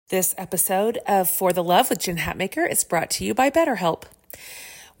This episode of For the Love with Jen Hatmaker is brought to you by BetterHelp.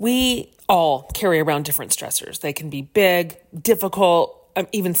 We all carry around different stressors. They can be big, difficult,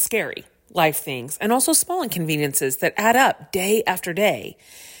 even scary life things, and also small inconveniences that add up day after day.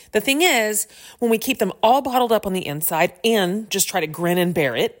 The thing is, when we keep them all bottled up on the inside and just try to grin and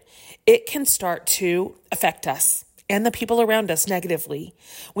bear it, it can start to affect us and the people around us negatively.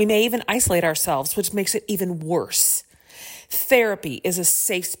 We may even isolate ourselves, which makes it even worse. Therapy is a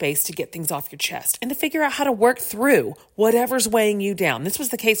safe space to get things off your chest and to figure out how to work through whatever's weighing you down. This was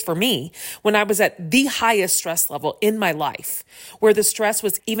the case for me when I was at the highest stress level in my life, where the stress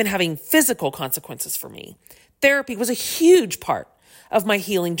was even having physical consequences for me. Therapy was a huge part of my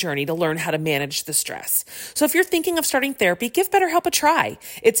healing journey to learn how to manage the stress. So if you're thinking of starting therapy, give BetterHelp a try.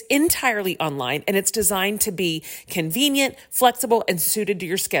 It's entirely online and it's designed to be convenient, flexible, and suited to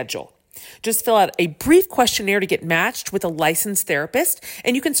your schedule. Just fill out a brief questionnaire to get matched with a licensed therapist,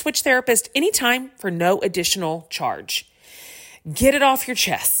 and you can switch therapist anytime for no additional charge. Get it off your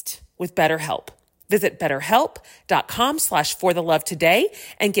chest with BetterHelp. Visit betterhelp.com/forthelove today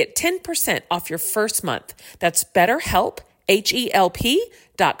and get 10% off your first month. That's BetterHelp,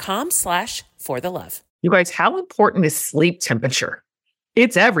 HELP.com/forthelove. You guys, how important is sleep temperature?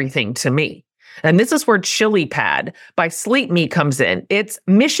 It's everything to me. And this is where Chili Pad by Sleep Me comes in. Its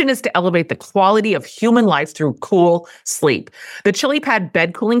mission is to elevate the quality of human life through cool sleep. The Chili Pad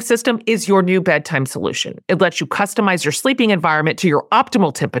bed cooling system is your new bedtime solution. It lets you customize your sleeping environment to your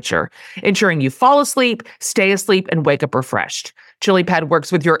optimal temperature, ensuring you fall asleep, stay asleep, and wake up refreshed. Chili Pad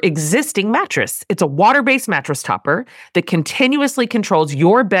works with your existing mattress. It's a water-based mattress topper that continuously controls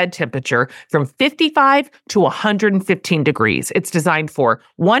your bed temperature from 55 to 115 degrees. It's designed for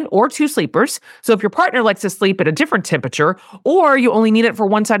 1 or 2 sleepers. So if your partner likes to sleep at a different temperature, or you only need it for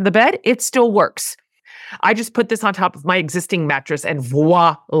one side of the bed, it still works. I just put this on top of my existing mattress and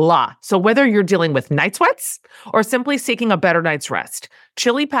voila. So whether you're dealing with night sweats or simply seeking a better night's rest,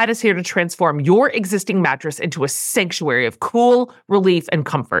 Chili Pad is here to transform your existing mattress into a sanctuary of cool, relief, and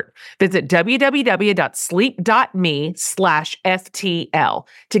comfort. Visit www.sleep.me/FTL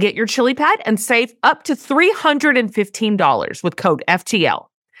to get your Chili Pad and save up to $315 with code FTL.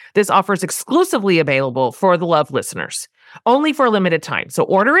 This offer is exclusively available for the Love listeners, only for a limited time. So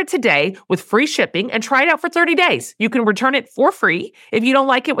order it today with free shipping and try it out for 30 days. You can return it for free if you don't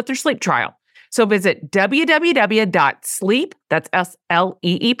like it with your sleep trial. So visit www.sleep, that's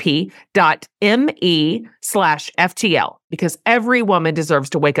sleep.me/FTL, because every woman deserves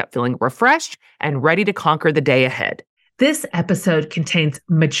to wake up feeling refreshed and ready to conquer the day ahead. This episode contains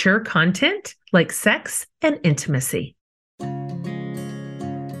mature content like sex and intimacy.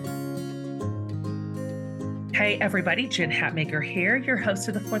 Hey everybody, Jen Hatmaker here, your host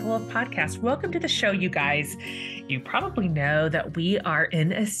of the For the Love podcast. Welcome to the show, you guys. You probably know that we are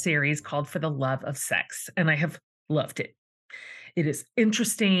in a series called For the Love of Sex, and I have loved it. It is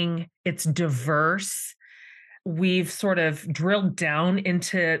interesting. It's diverse. We've sort of drilled down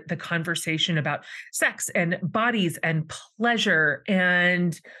into the conversation about sex and bodies and pleasure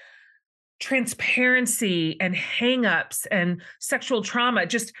and transparency and hangups and sexual trauma,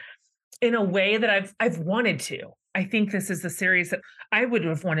 just in a way that I've wanted to. I think this is the series that I would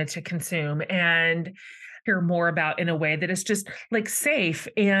have wanted to consume and hear more about in a way that is just like safe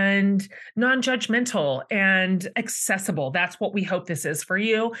and non-judgmental and accessible. That's what we hope this is for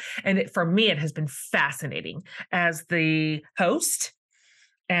you. And for me, it has been fascinating as the host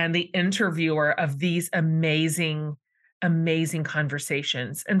and the interviewer of these amazing, amazing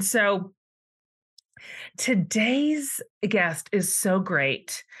conversations. And so today's guest is so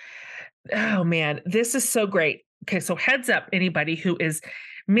great. Oh man, this is so great. Okay, so heads up, anybody who is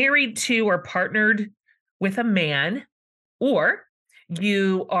married to or partnered with a man, or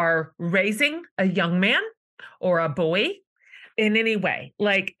you are raising a young man or a boy in any way.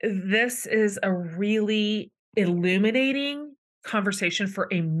 Like, this is a really illuminating conversation for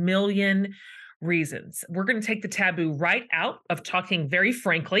a million reasons. We're going to take the taboo right out of talking very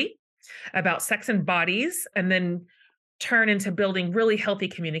frankly about sex and bodies, and then turn into building really healthy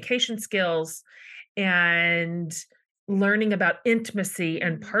communication skills and learning about intimacy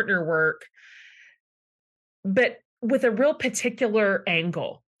and partner work, but with a real particular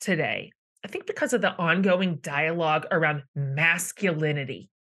angle today. I think because of the ongoing dialogue around masculinity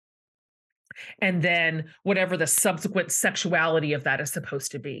and then whatever the subsequent sexuality of that is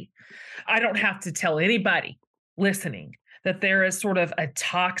supposed to be. I don't have to tell anybody listening that there is sort of a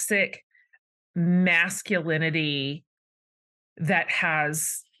toxic masculinity that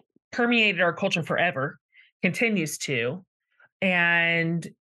has permeated our culture forever, continues to, and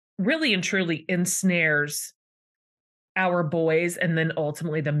really and truly ensnares our boys and then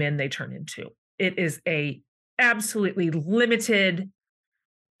ultimately the men they turn into. It is a absolutely limited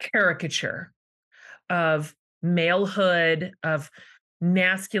caricature of malehood, of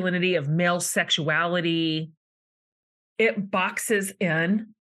masculinity, of male sexuality. It boxes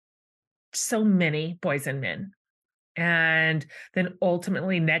in so many boys and men, and then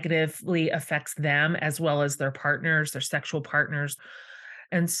ultimately negatively affects them as well as their partners, their sexual partners.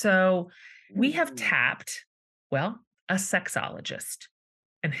 And so we have tapped, well, a sexologist,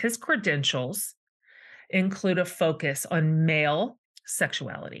 and his credentials include a focus on male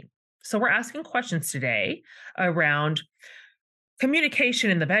sexuality. So we're asking questions today around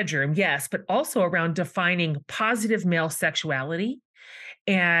communication in the bedroom, yes, but also around defining positive male sexuality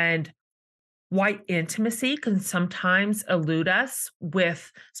and why intimacy can sometimes elude us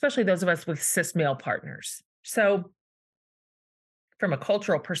with, especially those of us with cis male partners. So, from a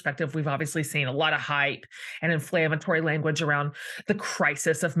cultural perspective, we've obviously seen a lot of hype and inflammatory language around the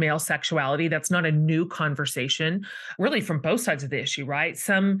crisis of male sexuality. That's not a new conversation, really, from both sides of the issue, right?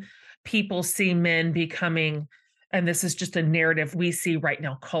 Some people see men becoming, and this is just a narrative we see right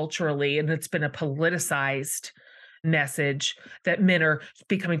now culturally, and it's been a politicized message that men are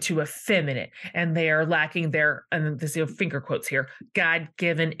becoming too effeminate and they are lacking their, and this is finger quotes here,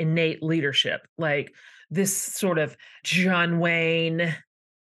 God-given innate leadership. Like this sort of John Wayne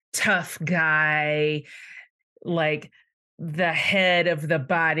tough guy, like the head of the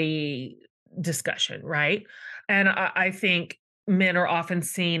body discussion, right? And I think men are often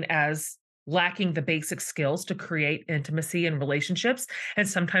seen as lacking the basic skills to create intimacy in relationships. And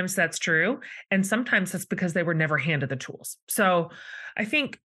sometimes that's true. And sometimes that's because they were never handed the tools. So I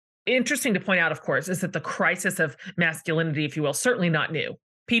think interesting to point out, of course, is that the crisis of masculinity, if you will, certainly not new.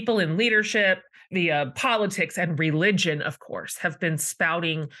 People in leadership, the politics and religion, of course, have been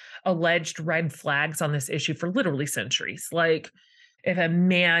spouting alleged red flags on this issue for literally centuries. Like, if a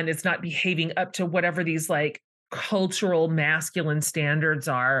man is not behaving up to whatever these like cultural masculine standards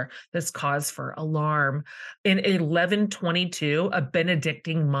are, this cause for alarm. In 1122, a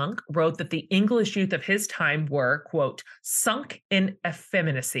Benedictine monk wrote that the English youth of his time were, quote, sunk in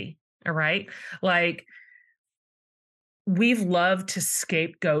effeminacy. All right. Like, we've loved to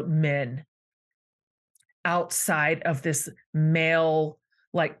scapegoat men outside of this male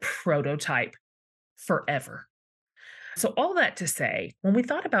like prototype forever. So, all that to say, when we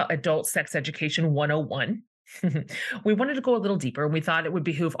thought about adult sex education 101, we wanted to go a little deeper, and we thought it would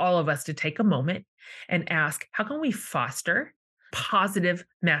behoove all of us to take a moment and ask, how can we foster positive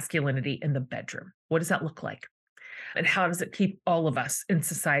masculinity in the bedroom? What does that look like? And how does it keep all of us in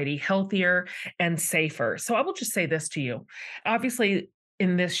society healthier and safer? So I will just say this to you. Obviously,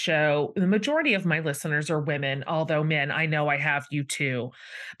 in this show, the majority of my listeners are women, although men, I know I have you too.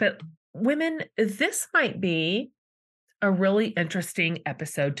 But women, this might be a really interesting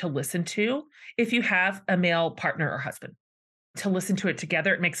episode to listen to if you have a male partner or husband. To listen to it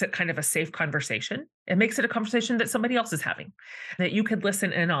together, it makes it kind of a safe conversation. It makes it a conversation that somebody else is having that you could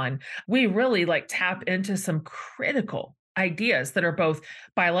listen in on. We really like tap into some critical ideas that are both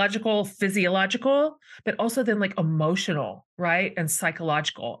biological, physiological, but also then like emotional, right? And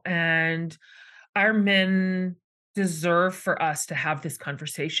psychological. And our men deserve for us to have this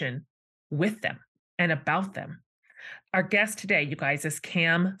conversation with them and about them. Our guest today, you guys, is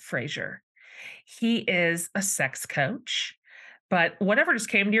Cam Fraser. He is a sex coach, but whatever just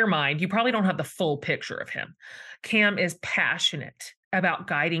came to your mind, you probably don't have the full picture of him. Cam is passionate about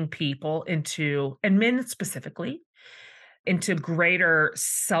guiding people into, and men specifically, into greater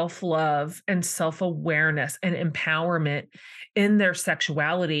self love and self awareness and empowerment in their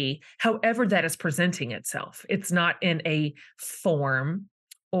sexuality, however that is presenting itself. It's not in a form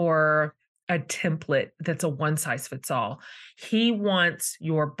or a template that's a one size fits all. He wants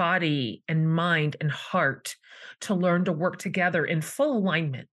your body and mind and heart to learn to work together in full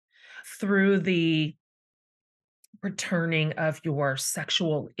alignment through the returning of your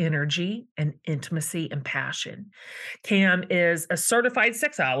sexual energy and intimacy and passion. Cam is a certified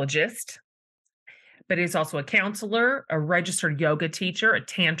sexologist, but he's also a counselor, a registered yoga teacher, a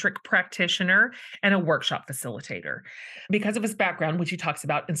tantric practitioner, and a workshop facilitator. Because of his background, which he talks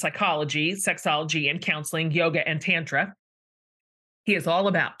about in psychology, sexology, and counseling, yoga, and tantra, he is all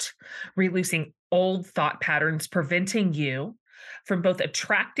about releasing old thought patterns, preventing you from both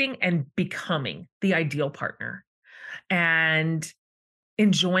attracting and becoming the ideal partner, and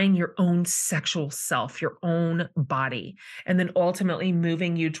enjoying your own sexual self, your own body, and then ultimately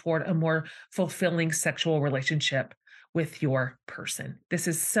moving you toward a more fulfilling sexual relationship with your person. This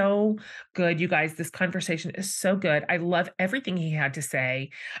is so good, you guys. This conversation is so good. I love everything he had to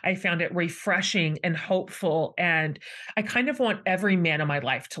say. I found it refreshing and hopeful. And I kind of want every man in my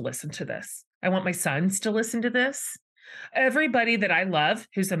life to listen to this. I want my sons to listen to this. Everybody that I love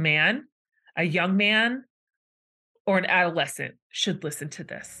who's a man, a young man, or an adolescent should listen to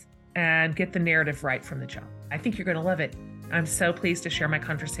this and get the narrative right from the jump. I think you're going to love it. I'm so pleased to share my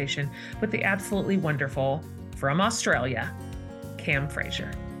conversation with the absolutely wonderful, from Australia, Cam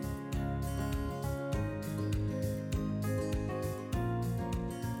Fraser.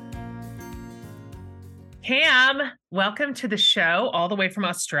 Cam, welcome to the show all the way from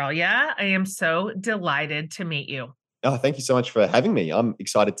Australia. I am so delighted to meet you. Oh, thank you so much for having me. I'm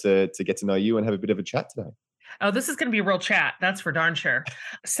excited to get to know you and have a bit of a chat today. Oh, this is going to be a real chat. That's for darn sure.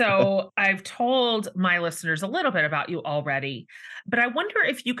 So I've told my listeners a little bit about you already, but I wonder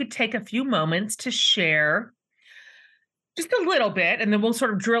if you could take a few moments to share just a little bit, and then we'll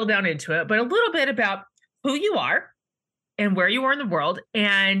sort of drill down into it, but a little bit about who you are and where you are in the world.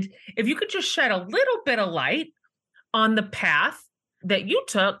 And if you could just shed a little bit of light on the path that you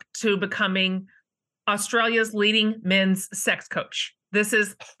took to becoming Australia's leading men's sex coach. This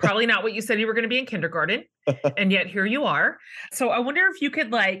is probably not what you said you were going to be in kindergarten, and yet here you are. So I wonder if you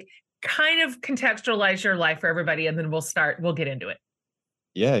could kind of contextualize your life for everybody, and then we'll get into it.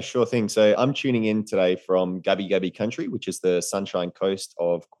 Yeah, sure thing. So I'm tuning in today from Gubbi Gubbi country, which is the Sunshine Coast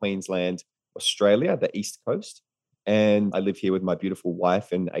of Queensland, Australia, the East Coast. And I live here with my beautiful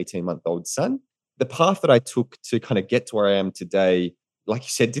wife and 18-month-old son. The path that I took to kind of get to where I am today, like you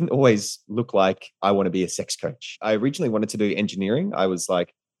said, didn't always look like I want to be a sex coach. I originally wanted to do engineering. I was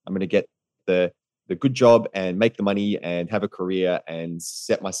like, I'm going to get the good job and make the money and have a career and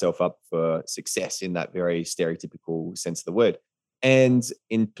set myself up for success in that very stereotypical sense of the word. And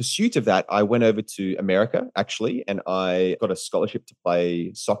in pursuit of that, I went over to America, actually, and I got a scholarship to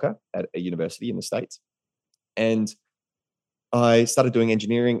play soccer at a university in the States. And I started doing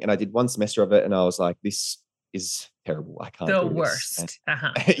engineering, and I did one semester of it, and I was like, this is terrible. I can't The do this. worst.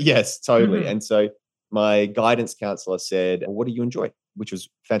 Yes, totally. Mhm. And so my guidance counselor said, well, what do you enjoy? Which was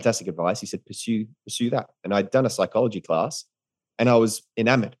fantastic advice. He said, pursue that. And I'd done a psychology class, and I was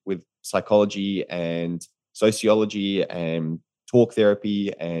enamored with psychology and sociology and talk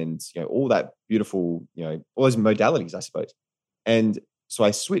therapy and all that beautiful, all those modalities, I suppose. And so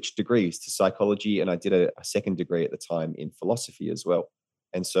I switched degrees to psychology, and I did a second degree at the time in philosophy as well.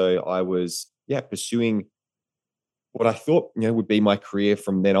 And so I was, pursuing what I thought, would be my career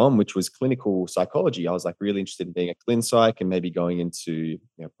from then on, which was clinical psychology. I was like really interested in being a clin psych and maybe going into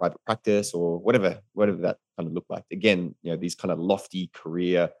private practice or whatever that kind of looked like. Again, these kind of lofty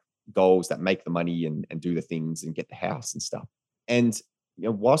career goals that make the money and do the things and get the house and stuff. And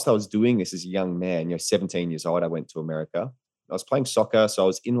whilst I was doing this as a young man, 17 years old, I went to America. I was playing soccer, so I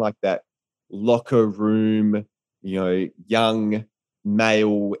was in like that locker room, young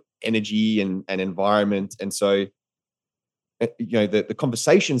male energy and environment. And so the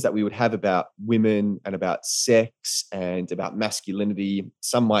conversations that we would have about women and about sex and about masculinity,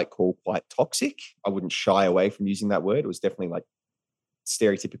 some might call quite toxic. I wouldn't shy away from using that word. It was definitely like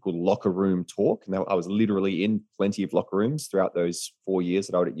stereotypical locker room talk. And I was literally in plenty of locker rooms throughout those 4 years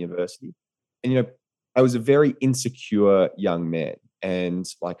that I was at university. And, I was a very insecure young man and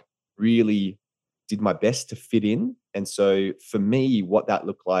really did my best to fit in. And so for me, what that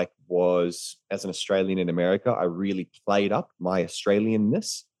looked like was, as an Australian in America, I really played up my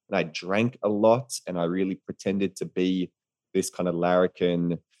Australianness, and I drank a lot, and I really pretended to be this kind of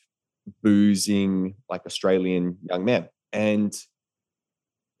larrikin, boozing, Australian young man. And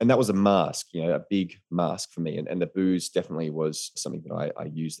that was a mask, a big mask for me. And the booze definitely was something that I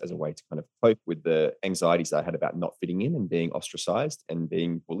used as a way to kind of cope with the anxieties I had about not fitting in and being ostracized and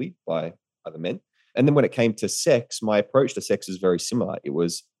being bullied by other men. And then when it came to sex, my approach to sex is very similar. It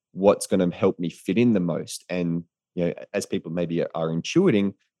was what's going to help me fit in the most. And, as people maybe are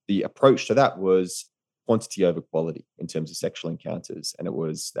intuiting, the approach to that was quantity over quality in terms of sexual encounters. And it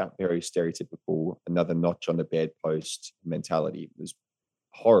was that very stereotypical, another notch on the bedpost mentality. It was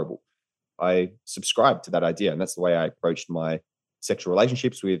horrible. I subscribed to that idea, and that's the way I approached my sexual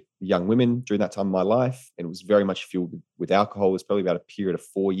relationships with young women during that time of my life. And it was very much fueled with alcohol. It was probably about a period of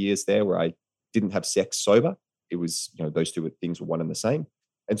 4 years there where I didn't have sex sober. It was, those two things were one and the same.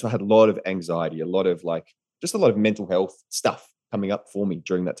 And so I had a lot of anxiety, a lot of just a lot of mental health stuff coming up for me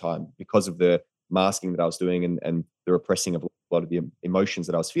during that time because of the masking that I was doing and the repressing of a lot of the emotions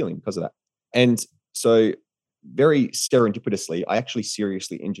that I was feeling because of that. And so very serendipitously, I actually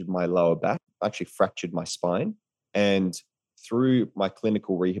seriously injured my lower back. I actually fractured my spine. And through my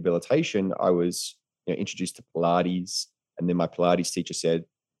clinical rehabilitation, I was introduced to Pilates. And then my Pilates teacher said,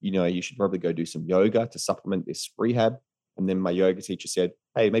 you should probably go do some yoga to supplement this rehab. And then my yoga teacher said,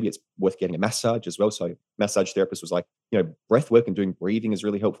 hey, maybe it's worth getting a massage as well. So massage therapist was like, breath work and doing breathing is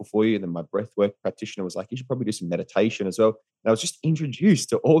really helpful for you. And then my breath work practitioner was like, you should probably do some meditation as well. And I was just introduced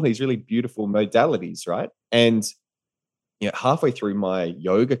to all these really beautiful modalities, right? And halfway through my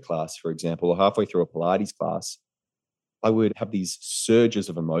yoga class, for example, or halfway through a Pilates class, I would have these surges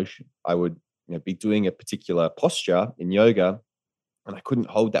of emotion. I would be doing a particular posture in yoga, and I couldn't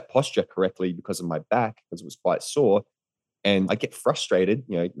hold that posture correctly because of my back, because it was quite sore. And I get frustrated,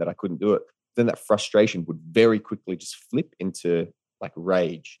 that I couldn't do it. Then that frustration would very quickly just flip into like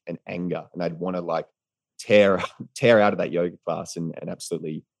rage and anger. And I'd want to like tear out of that yoga class and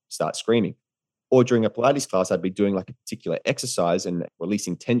absolutely start screaming. Or during a Pilates class, I'd be doing like a particular exercise and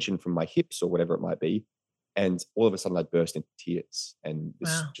releasing tension from my hips or whatever it might be. And all of a sudden I'd burst into tears, and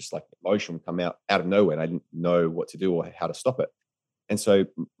this just like emotion would come out of nowhere. And I didn't know what to do or how to stop it. And so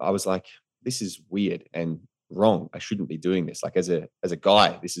I was like, this is weird and wrong. I shouldn't be doing this. Like as a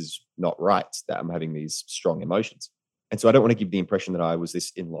guy, this is not right that I'm having these strong emotions. And so I don't want to give the impression that I was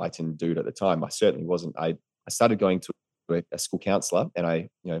this enlightened dude at the time. I certainly wasn't. I started going to a school counselor, and I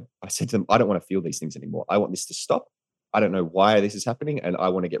said to them, I don't want to feel these things anymore. I want this to stop. I don't know why this is happening, and I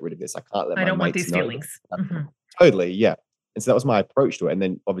want to get rid of this. I can't let my want mates these know. feelings. Mm-hmm. Totally, yeah. And so that was my approach to it. And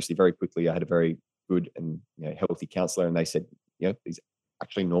then obviously very quickly I had a very good and healthy counselor, and they said, these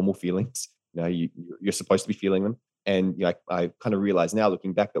actually normal feelings. You're supposed to be feeling them. And I kind of realize now,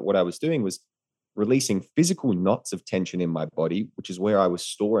 looking back, that what I was doing was releasing physical knots of tension in my body, which is where I was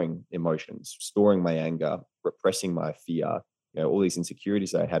storing emotions, storing my anger, repressing my fear, all these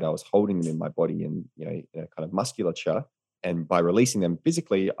insecurities that I had. I was holding them in my body and in a kind of musculature. And by releasing them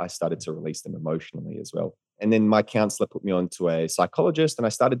physically, I started to release them emotionally as well. And then my counselor put me on to a psychologist, and I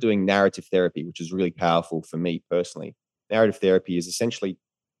started doing narrative therapy, which is really powerful for me personally. Narrative therapy is essentially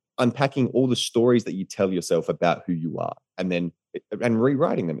unpacking all the stories that you tell yourself about who you are, and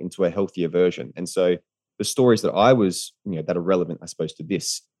rewriting them into a healthier version. And so the stories that I was, that are relevant, I suppose, to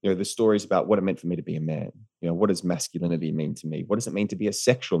this, the stories about what it meant for me to be a man. What does masculinity mean to me? What does it mean to be a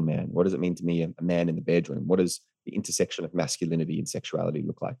sexual man? What does it mean to me, a man in the bedroom? What does the intersection of masculinity and sexuality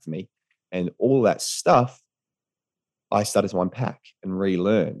look like for me? And all that stuff I started to unpack and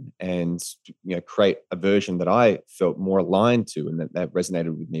relearn and create a version that I felt more aligned to, and that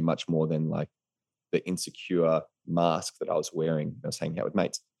resonated with me much more than like the insecure mask that I was wearing when I was hanging out with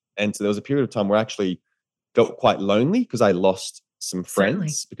mates. And so there was a period of time where I actually felt quite lonely because I lost some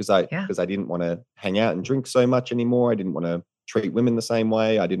friends because I didn't want to hang out and drink so much anymore. I didn't want to treat women the same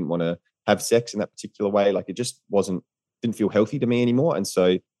way. I didn't want to have sex in that particular way. Like it just didn't feel healthy to me anymore. And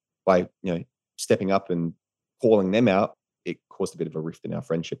so by stepping up and calling them out, it caused a bit of a rift in our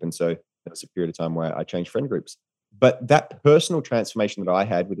friendship. And so there was a period of time where I changed friend groups. But that personal transformation that I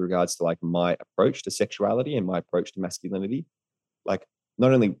had with regards to like my approach to sexuality and my approach to masculinity, like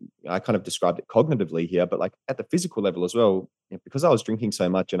not only I kind of described it cognitively here, but like at the physical level as well, because I was drinking so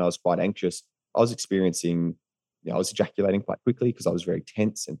much and I was quite anxious, I was experiencing, I was ejaculating quite quickly because I was very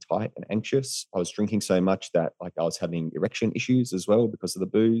tense and tight and anxious. I was drinking so much that like I was having erection issues as well because of the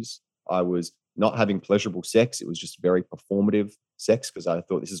booze. I was not having pleasurable sex. It was just very performative sex because I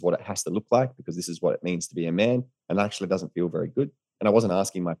thought this is what it has to look like because this is what it means to be a man. And it actually doesn't feel very good. And I wasn't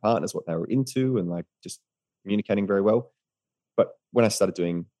asking my partners what they were into and like just communicating very well. But when I started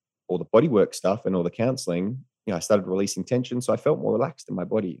doing all the bodywork stuff and all the counseling, I started releasing tension. So I felt more relaxed in my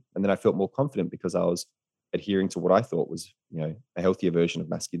body. And then I felt more confident because I was adhering to what I thought was, a healthier version of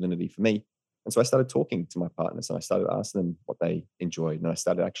masculinity for me. And so I started talking to my partners and I started asking them what they enjoyed. And I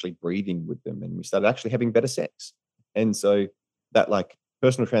started actually breathing with them and we started actually having better sex. And so that like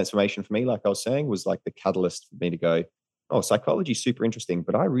personal transformation for me, like I was saying, was like the catalyst for me to go, oh, psychology is super interesting,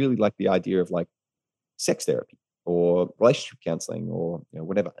 but I really like the idea of like sex therapy or relationship counseling or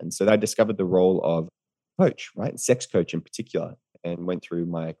whatever. And so I discovered the role of coach, right? Sex coach in particular, and went through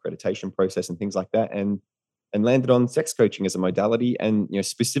my accreditation process and things like that. And landed on sex coaching as a modality, and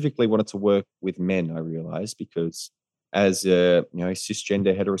specifically wanted to work with men. I realized because as a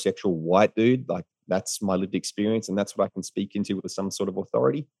cisgender heterosexual white dude, like that's my lived experience, and that's what I can speak into with some sort of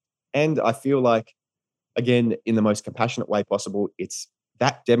authority. And I feel like, again, in the most compassionate way possible, it's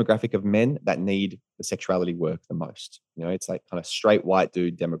that demographic of men that need the sexuality work the most. It's like kind of straight white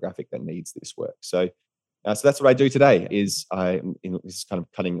dude demographic that needs this work. So that's what I do today. This is kind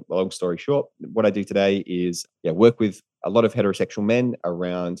of cutting a long story short. What I do today is work with a lot of heterosexual men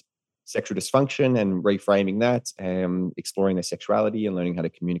around sexual dysfunction and reframing that, and exploring their sexuality and learning how to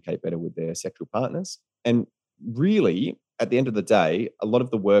communicate better with their sexual partners. And really, at the end of the day, a lot of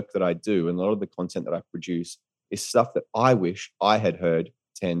the work that I do and a lot of the content that I produce is stuff that I wish I had heard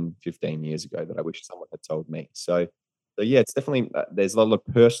 10, 15 years ago that I wish someone had told me. So yeah, it's definitely there's a lot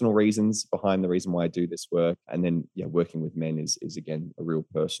of personal reasons behind the reason why I do this work, and then yeah, working with men is again a real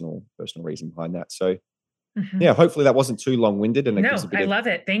personal reason behind that. So Mhm. yeah, hopefully that wasn't too long winded, and it gives No, a bit I of love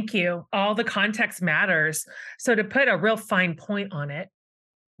it. Thank you. All the context matters. So to put a real fine point on it,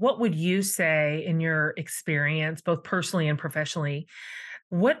 what would you say in your experience, both personally and professionally,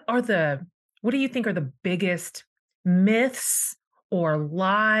 what are the what do you think are the biggest myths or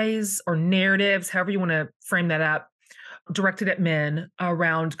lies or narratives, however you want to frame that up, directed at men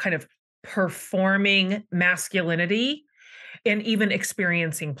around kind of performing masculinity and even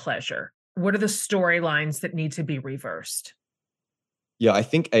experiencing pleasure? What are the storylines that need to be reversed? yeah, I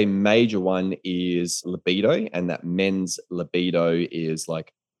think a major one is libido, and that men's libido is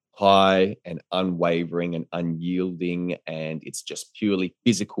like high and unwavering and unyielding, and it's just purely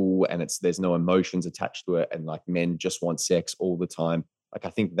physical, and there's no emotions attached to it, and like men just want sex all the time. Like I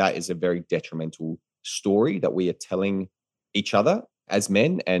think that is a very detrimental story that we are telling each other as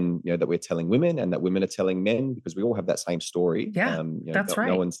men, and that we're telling women, and that women are telling men, because we all have that same story. Yeah, that's No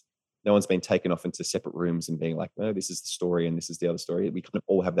right. one's been taken off into separate rooms and being like, no, this is the story and this is the other story. We kind of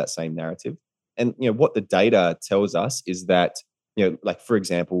all have that same narrative. And what the data tells us is that, like for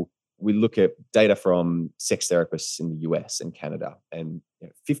example, we look at data from sex therapists in the US and Canada, and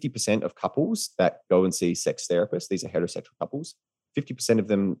 50% of couples that go and see sex therapists, these are heterosexual couples, 50% of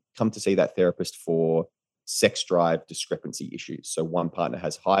them come to see that therapist for sex drive discrepancy issues. So one partner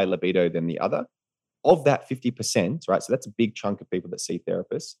has higher libido than the other. Of that 50%, right? So that's a big chunk of people that see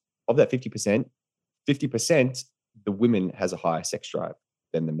therapists. Of that 50%, the women has a higher sex drive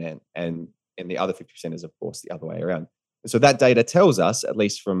than the men. And the other 50% is, of course, the other way around. And so that data tells us, at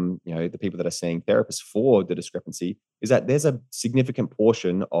least from the people that are seeing therapists for the discrepancy, is that there's a significant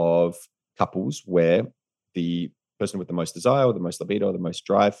portion of couples where the person with the most desire or the most libido or the most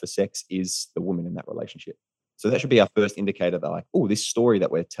drive for sex is the woman in that relationship. So that should be our first indicator that, like, oh, this story that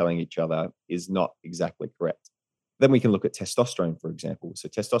we're telling each other is not exactly correct. Then we can look at testosterone, for example. So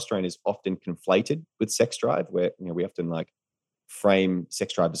testosterone is often conflated with sex drive, where we often like frame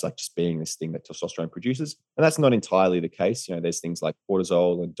sex drive as like just being this thing that testosterone produces, and that's not entirely the case. There's things like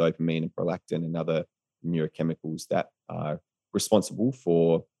cortisol and dopamine and prolactin and other neurochemicals that are responsible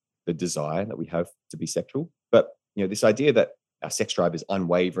for the desire that we have to be sexual. But this idea that our sex drive is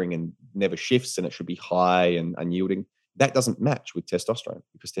unwavering and never shifts and it should be high and unyielding, that doesn't match with testosterone,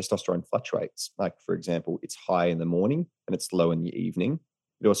 because testosterone fluctuates. Like, for example, it's high in the morning and it's low in the evening.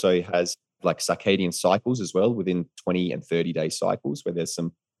 It also has like circadian cycles as well, within 20 and 30-day cycles, where there's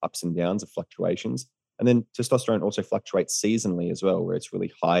some ups and downs of fluctuations. And then testosterone also fluctuates seasonally as well, where it's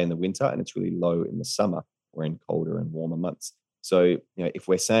really high in the winter and it's really low in the summer or in colder and warmer months. So, if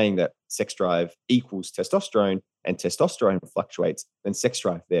we're saying that sex drive equals testosterone and testosterone fluctuates, then sex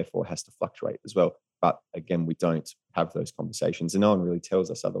drive therefore has to fluctuate as well. But again, we don't have those conversations and no one really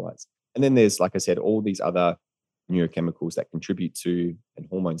tells us otherwise. And then there's, like I said, all these other neurochemicals that contribute to, and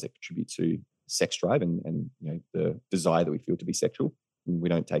hormones that contribute to sex drive and the desire that we feel to be sexual. And we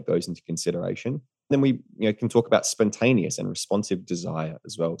don't take those into consideration. And then we can talk about spontaneous and responsive desire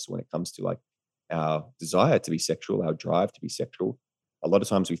as well. So when it comes to like our desire to be sexual, our drive to be sexual, a lot of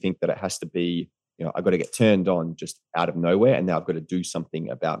times we think that it has to be, I've got to get turned on just out of nowhere, and now I've got to do something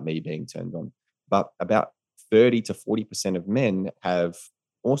about me being turned on. But about 30 to 40% of men have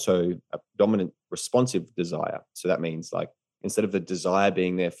also a dominant responsive desire. So that means, like, instead of the desire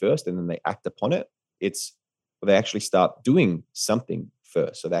being there first and then they act upon it, they actually start doing something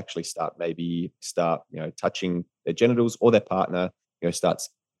first. So they actually start touching their genitals, or their partner starts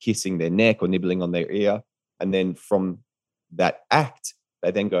kissing their neck or nibbling on their ear. And then from that act,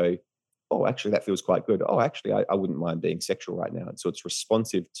 they then go, oh, actually, that feels quite good. Oh, actually, I wouldn't mind being sexual right now. And so it's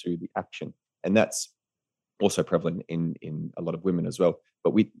responsive to the action. And that's also prevalent in a lot of women as well.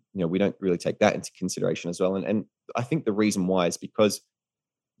 But we don't really take that into consideration as well. And I think the reason why is because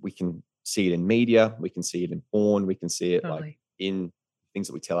we can see it in media, we can see it in porn, we can see it like Totally. in things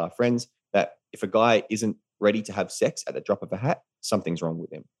that we tell our friends, that if a guy isn't ready to have sex at the drop of a hat, something's wrong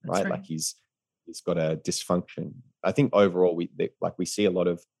with him, That's right? right. Like he's got a dysfunction. I think overall we see a lot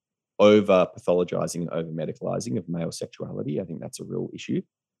of over pathologizing and over medicalizing of male sexuality. I think that's a real issue.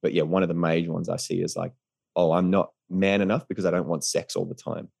 But yeah, one of the major ones I see is like, oh, I'm not man enough because I don't want sex all the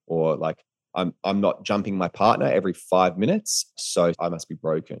time, or like I'm not jumping my partner every 5 minutes, so I must be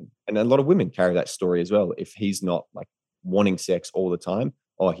broken. And a lot of women carry that story as well. If he's not like wanting sex all the time,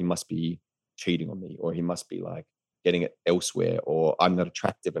 oh, he must be cheating on me, or he must be like getting it elsewhere, or I'm not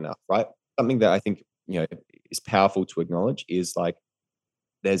attractive enough, right? Something that I think is powerful to acknowledge is like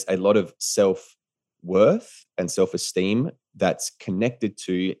there's a lot of self-worth and self-esteem that's connected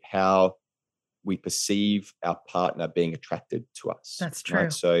to how we perceive our partner being attracted to us. That's true.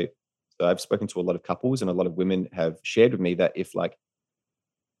 Right? So I've spoken to a lot of couples, and a lot of women have shared with me that if like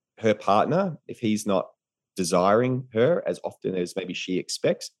her partner, if he's not desiring her as often as maybe she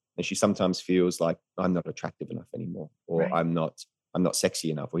expects, then she sometimes feels like I'm not attractive enough anymore, or Right. I'm not sexy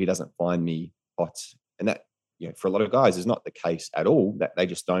enough, or he doesn't find me hot. And that, for a lot of guys is not the case at all, that they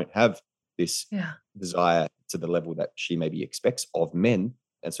just don't have this Yeah. desire to the level that she maybe expects of men.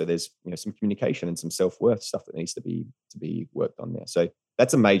 And so there's some communication and some self-worth stuff that needs to be worked on there. So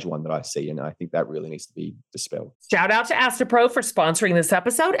that's a major one that I see, and I think that really needs to be dispelled. Shout out to Astapro for sponsoring this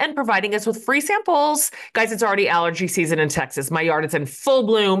episode and providing us with free samples. Guys, it's already allergy season in Texas. My yard is in full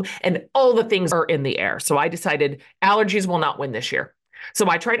bloom and all the things are in the air. So I decided allergies will not win this year. So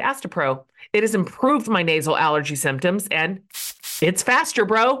I tried Astapro. It has improved my nasal allergy symptoms and it's faster,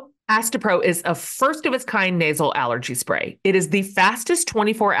 bro. Astapro is a first-of-its-kind nasal allergy spray. It is the fastest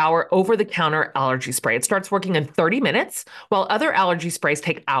 24-hour over-the-counter allergy spray. It starts working in 30 minutes, while other allergy sprays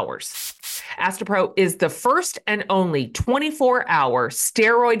take hours. Astapro is the first and only 24-hour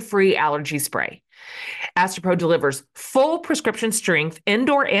steroid-free allergy spray. Astapro delivers full prescription strength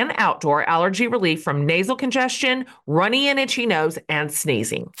indoor and outdoor allergy relief from nasal congestion, runny and itchy nose, and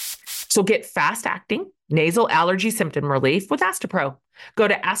sneezing. So get fast-acting nasal allergy symptom relief with Astapro. Go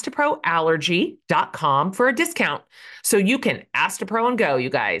to astaproallergy.com for a discount so you can Astapro and go, you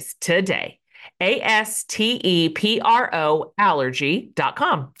guys, today. ASTEPRO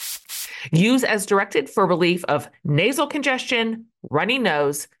allergy.com. Use as directed for relief of nasal congestion, runny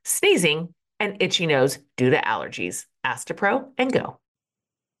nose, sneezing, and itchy nose due to allergies. Astapro and go.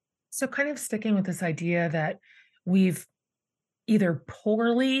 So kind of sticking with this idea that we've either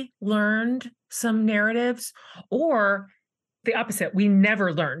poorly learned some narratives or the opposite. We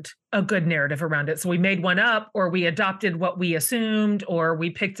never learned a good narrative around it. So we made one up, or we adopted what we assumed, or we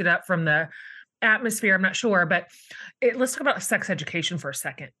picked it up from the atmosphere. I'm not sure, but let's talk about sex education for a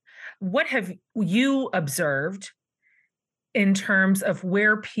second. What have you observed in terms of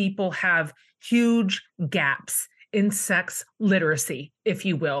where people have huge gaps in sex literacy, if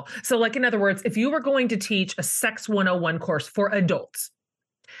you will? So like, in other words, if you were going to teach a Sex 101 course for adults,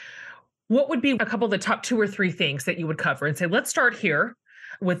 what would be a couple of the top 2 or 3 things that you would cover and say, let's start here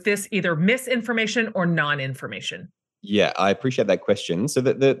with this either misinformation or non-information? Yeah, I appreciate that question. So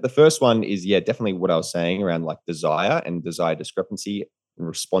the first one is, definitely what I was saying around like desire and desire discrepancy and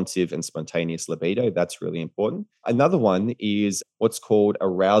responsive and spontaneous libido. That's really important. Another one is what's called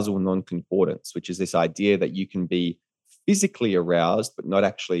arousal non-concordance, which is this idea that you can be physically aroused, but not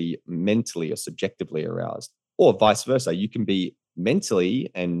actually mentally or subjectively aroused, or vice versa. You can be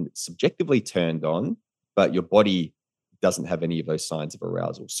mentally and subjectively turned on, but your body doesn't have any of those signs of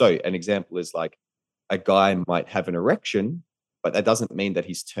arousal. So an example is like a guy might have an erection, but that doesn't mean that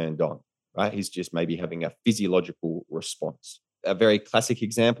he's turned on, right? He's just maybe having a physiological response. A very classic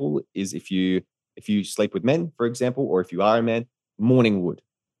example is if you sleep with men, for example, or if you are a man, morning wood,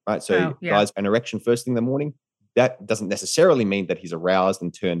 right? So guys, an erection first thing in the morning, that doesn't necessarily mean that he's aroused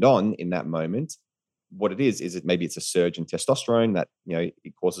and turned on in that moment. What it is maybe it's a surge in testosterone that,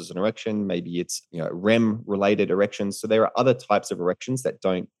 it causes an erection. Maybe it's, REM related erections. So there are other types of erections that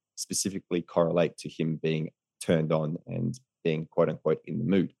don't specifically correlate to him being turned on and being quote unquote in the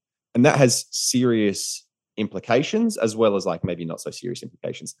mood. And that has serious implications as well as like maybe not so serious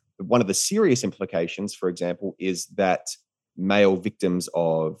implications. But one of the serious implications, for example, is that male victims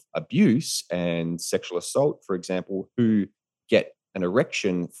of abuse and sexual assault, for example, who get an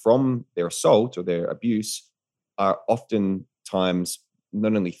erection from their assault or their abuse are oftentimes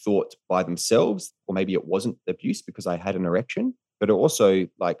not only thought by themselves, or maybe it wasn't abuse because I had an erection, but are also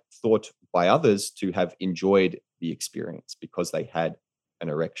like thought by others to have enjoyed the experience because they had an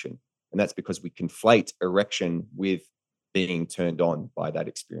erection. And that's because we conflate erection with being turned on by that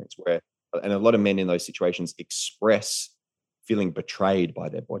experience. And a lot of men in those situations express feeling betrayed by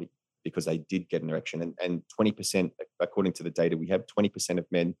their body because they did get an erection. And 20%, according to the data we have, 20% of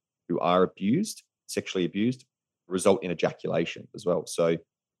men who are abused, sexually abused, result in ejaculation as well. So,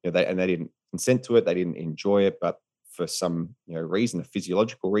 they didn't consent to it, they didn't enjoy it, but for some reason, a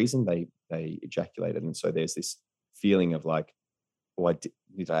physiological reason, they ejaculated. And so there's this feeling of like,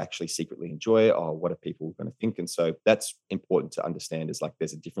 did I actually secretly enjoy it? Or what are people going to think? And so that's important to understand, is like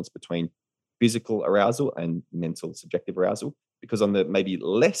there's a difference between physical arousal and mental subjective arousal. Because on the maybe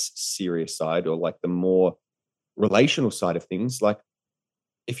less serious side, or like the more relational side of things, like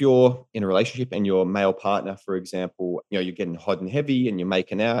if you're in a relationship and your male partner, for example, you're getting hot and heavy and you're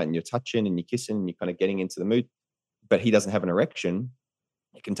making out and you're touching and you're kissing and you're kind of getting into the mood, but he doesn't have an erection,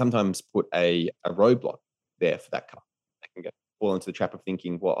 it can sometimes put a roadblock there for that couple. They can fall into the trap of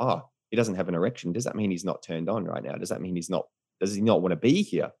thinking, well, he doesn't have an erection. Does that mean he's not turned on right now? Does that mean does he not want to be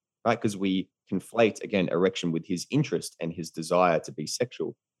here? Right? Because we conflate, again, erection with his interest and his desire to be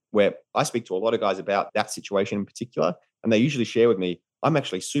sexual. Where I speak to a lot of guys about that situation in particular, and they usually share with me, I'm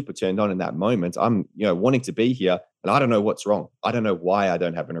actually super turned on in that moment. I'm, wanting to be here, and I don't know what's wrong. I don't know why I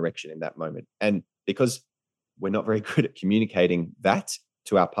don't have an erection in that moment. And because we're not very good at communicating that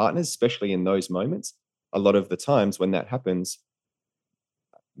to our partners, especially in those moments, a lot of the times when that happens,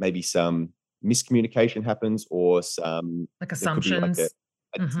 maybe some miscommunication happens, or Like there could be like assumptions.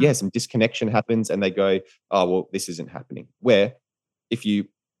 some disconnection happens, and they go, oh, well, this isn't happening. Where if you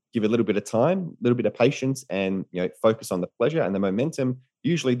give a little bit of time, a little bit of patience, and focus on the pleasure and the momentum,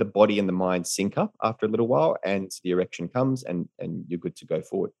 usually the body and the mind sync up after a little while, and the erection comes, and you're good to go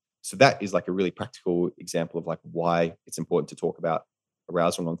forward. So that is like a really practical example of like why it's important to talk about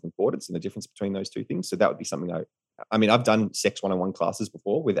arousal non-concordance and the difference between those two things. So that would be something I've done sex one-on-one classes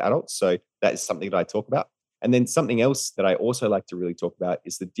before with adults. So that is something that I talk about. And then something else that I also like to really talk about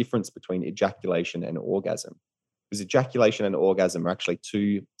is the difference between ejaculation and orgasm. Because ejaculation and orgasm are actually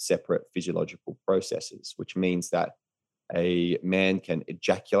two separate physiological processes, which means that a man can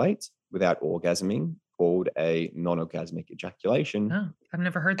ejaculate without orgasming, called a non-orgasmic ejaculation. Oh, I've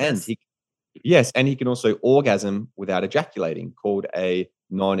never heard And this. he can also orgasm without ejaculating, called a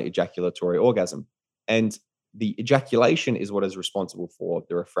non-ejaculatory orgasm. And the ejaculation is what is responsible for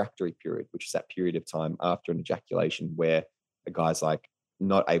the refractory period, which is that period of time after an ejaculation where a guy's like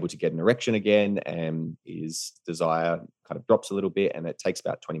not able to get an erection again, and his desire kind of drops a little bit, and it takes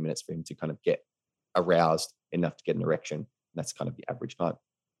about 20 minutes for him to kind of get aroused enough to get an erection. And that's kind of the average time.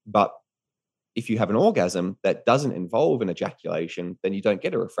 But if you have an orgasm that doesn't involve an ejaculation, then you don't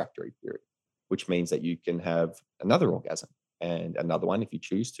get a refractory period, which means that you can have another orgasm and another one if you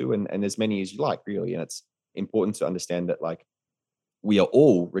choose to, and as many as you like, really. And it's important to understand that, like, we are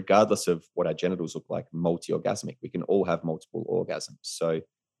all, regardless of what our genitals look like, multi-orgasmic. We can all have multiple orgasms. So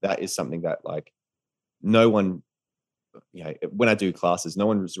that is something that, like, no one, when I do classes, no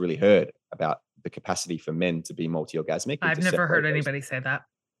one has really heard about the capacity for men to be multi-orgasmic and I've to never heard separate those. anybody say that.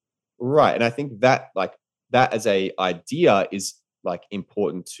 Right. And I think that, like, that as a idea is like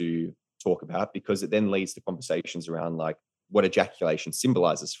important to talk about, because it then leads to conversations around like what ejaculation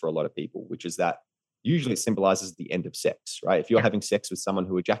symbolizes for a lot of people, which is that usually it symbolizes the end of sex, right? If you're Yeah. having sex with someone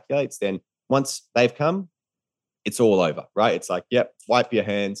who ejaculates, then once they've come, it's all over, right? It's like, yep, wipe your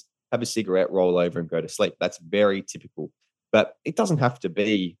hands, have a cigarette, roll over and go to sleep. That's very typical. But it doesn't have to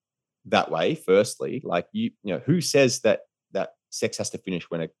be that way. Firstly, like, who says that sex has to finish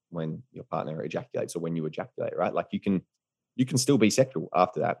when your partner ejaculates or when you ejaculate, right? Like, you can still be sexual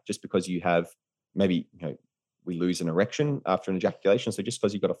after that, just because you have, maybe, we lose an erection after an ejaculation. So just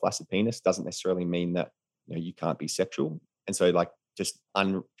because you've got a flaccid penis doesn't necessarily mean that you can't be sexual. And so, like, just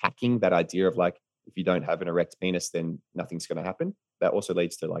unpacking that idea of like, if you don't have an erect penis, then nothing's going to happen. That also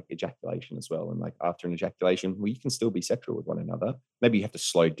leads to like ejaculation as well. And like after an ejaculation, well, you can still be sexual with one another. Maybe you have to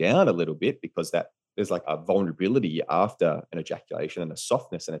slow down a little bit, because there's like a vulnerability after an ejaculation and a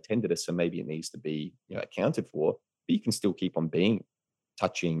softness and a tenderness. So maybe it needs to be accounted for, but you can still keep on being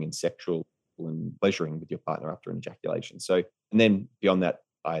touching and sexual and pleasuring with your partner after an ejaculation. So, and then beyond that,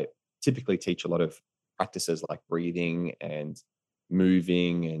 I typically teach a lot of practices like breathing and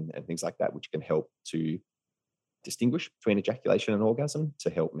moving and things like that, which can help to distinguish between ejaculation and orgasm, to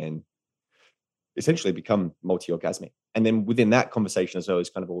help men essentially become multi-orgasmic. And then within that conversation as well,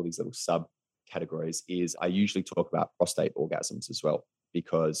 is kind of all these little subcategories, is I usually talk about prostate orgasms as well,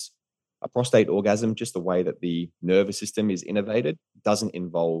 because a prostate orgasm, just the way that the nervous system is innervated, doesn't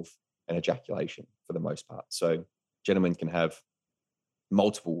involve an ejaculation for the most part. So gentlemen can have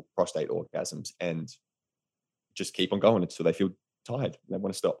multiple prostate orgasms and just keep on going until they feel tired and they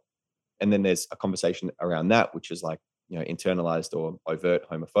want to stop. And then there's a conversation around that, which is like, internalized or overt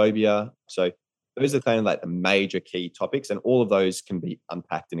homophobia. So those are kind of like the major key topics, and all of those can be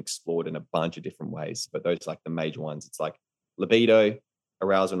unpacked and explored in a bunch of different ways. But those are like the major ones. It's like libido,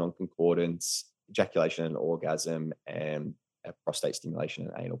 arousal non-concordance, ejaculation and orgasm, and prostate stimulation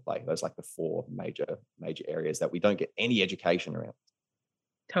and anal play. Those are like the four major areas that we don't get any education around.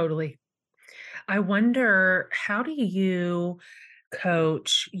 Totally. I wonder, how do you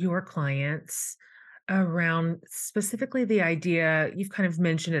coach your clients around specifically the idea? You've kind of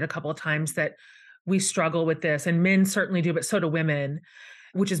mentioned it a couple of times that we struggle with this, and men certainly do, but so do women.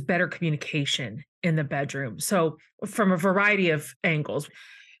 which is better communication in the bedroom. So, from a variety of angles,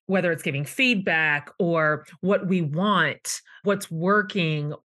 whether it's giving feedback or what we want, what's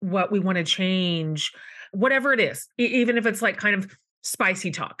working, what we want to change, whatever it is, even if it's like kind of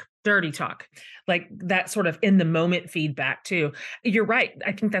spicy talk, dirty talk, like that sort of in the moment feedback too. You're right.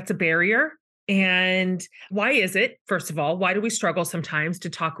 I think that's a barrier. And why is it, first of all, why do we struggle sometimes to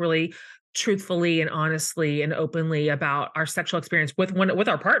talk really truthfully and honestly and openly about our sexual experience with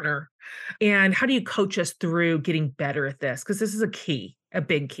our partner? And how do you coach us through getting better at this? Because this is a key, a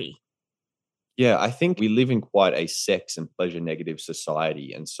big key. Yeah, I think we live in quite a sex and pleasure negative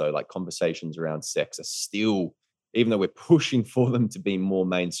society. And so, like, conversations around sex are still, even though we're pushing for them to be more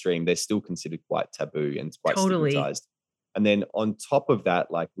mainstream, they're still considered quite taboo and quite Totally. stigmatized. And then on top of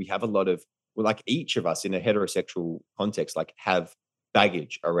that, like, we have a lot of, well, like, each of us in a heterosexual context, like, have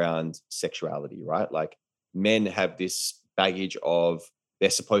baggage around sexuality, right? Like, men have this baggage of they're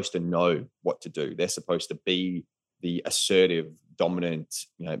supposed to know what to do, they're supposed to be the assertive, dominant,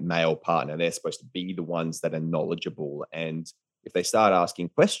 male partner. They're supposed to be the ones that are knowledgeable. And if they start asking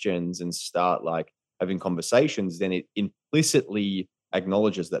questions and start like having conversations, then it implicitly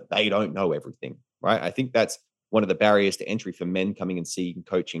acknowledges that they don't know everything, right? I think that's one of the barriers to entry for men coming and seeking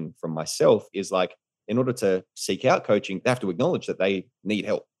coaching from myself is like, in order to seek out coaching, they have to acknowledge that they need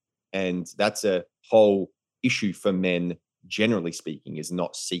help. And that's a whole issue for men, generally speaking, is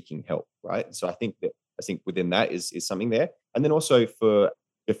not seeking help, right? So I think within that is something there. And then also for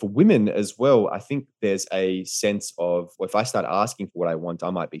women as well, I think there's a sense of, well, if I start asking for what I want, I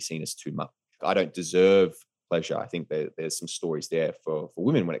might be seen as too much. I don't deserve pleasure. I think there's some stories there for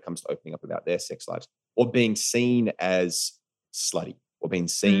women when it comes to opening up about their sex lives or being seen as slutty or being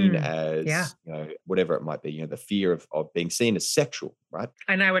seen Yeah. as, whatever it might be, the fear of being seen as sexual, right?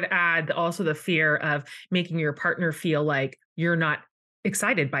 And I would add also the fear of making your partner feel like you're not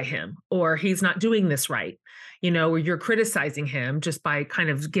excited by him or he's not doing this right, or you're criticizing him just by kind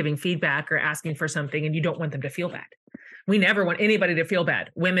of giving feedback or asking for something and you don't want them to feel bad. We never want anybody to feel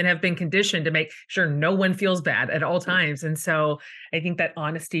bad. Women have been conditioned to make sure no one feels bad at all times. And so I think that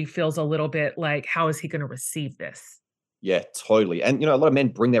honesty feels a little bit like, how is he going to receive this? Yeah, totally. And a lot of men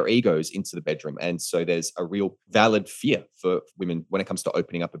bring their egos into the bedroom, and so there's a real valid fear for women when it comes to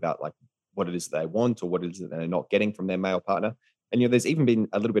opening up about like what it is they want or what it is that they're not getting from their male partner. And there's even been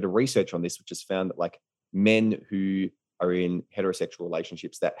a little bit of research on this, which has found that like men who are in heterosexual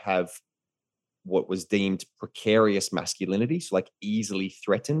relationships that have what was deemed precarious masculinity, so like easily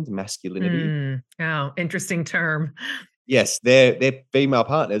threatened masculinity, Oh, interesting term. yes, their female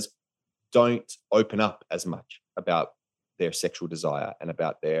partners don't open up as much about their sexual desire and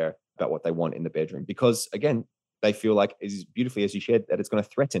about what they want in the bedroom because again they feel like as beautifully as you shared that it's going to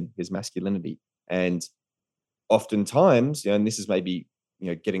threaten his masculinity. And oftentimes, and this is maybe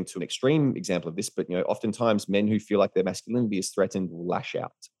getting to an extreme example of this, but oftentimes men who feel like their masculinity is threatened will lash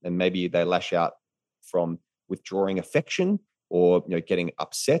out, and maybe they lash out from withdrawing affection or getting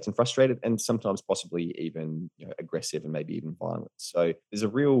upset and frustrated and sometimes possibly even aggressive and maybe even violent. So there's a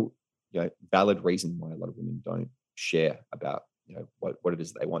real valid reason why a lot of women don't share about what it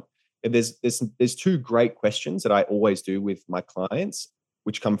is that they want. And there's two great questions that I always do with my clients,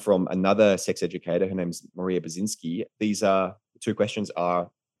 which come from another sex educator. Her name's Maria Basinski. These are the two questions are,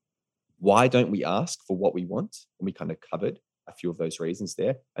 why don't we ask for what we want? And we kind of covered a few of those reasons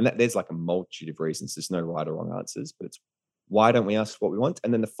there. And that there's like a multitude of reasons. There's no right or wrong answers, but it's why don't we ask for what we want?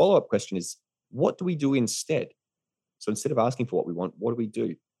 And then the follow-up question is, what do we do instead? So instead of asking for what we want, what do we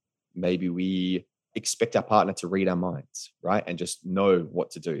do? Maybe we expect our partner to read our minds, right? And just know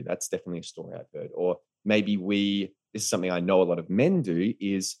what to do. That's definitely a story I've heard. Or maybe this is something I know a lot of men do,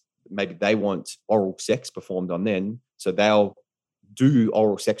 is maybe they want oral sex performed on them. So they'll do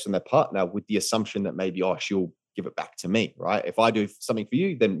oral sex on their partner with the assumption that maybe, oh, she'll give it back to me, right? If I do something for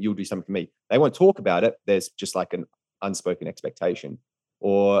you, then you'll do something for me. They won't talk about it. There's just like an unspoken expectation.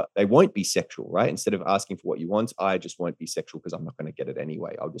 Or they won't be sexual, right? Instead of asking for what you want, I just won't be sexual because I'm not going to get it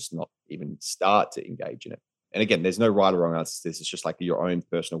anyway. I'll just not even start to engage in it. And again, there's no right or wrong answer to this. It's just like your own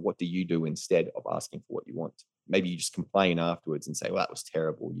personal, what do you do instead of asking for what you want? Maybe you just complain afterwards and say, well, that was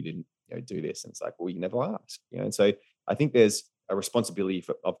terrible. You didn't do this. And it's like, well, you never ask. And so I think there's a responsibility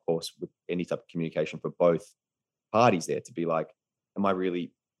for, of course, with any type of communication for both parties there to be like, am I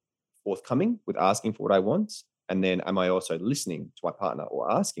really forthcoming with asking for what I want? And then am I also listening to my partner or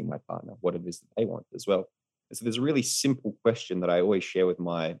asking my partner what it is that they want as well? And so there's a really simple question that I always share with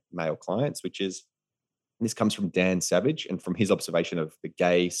my male clients, which is, and this comes from Dan Savage and from his observation of the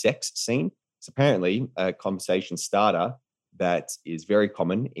gay sex scene. It's apparently a conversation starter that is very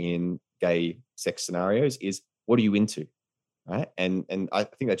common in gay sex scenarios is, what are you into? right? And I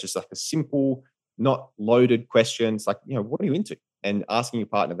think that's just like a simple, not loaded question. It's like, what are you into? And asking your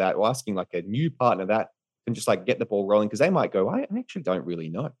partner that, or asking like a new partner that, can just like get the ball rolling, because they might go, I actually don't really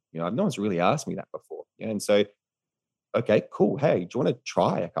know. No one's really asked me that before. And so, okay, cool. Hey, do you want to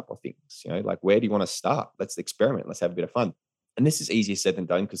try a couple of things? Like, where do you want to start? Let's experiment. Let's have a bit of fun. And this is easier said than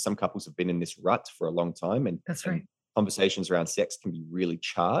done, because some couples have been in this rut for a long time, and, That's and right. conversations around sex can be really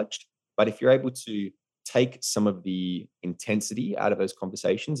charged. But if you're able to take some of the intensity out of those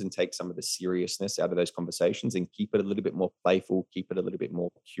conversations and take some of the seriousness out of those conversations and keep it a little bit more playful, keep it a little bit more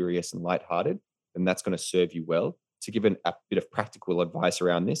curious and lighthearted, then that's going to serve you well. To give a bit of practical advice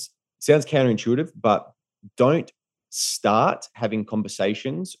around this, it sounds counterintuitive, but don't start having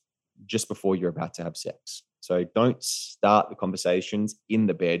conversations just before you're about to have sex. So don't start the conversations in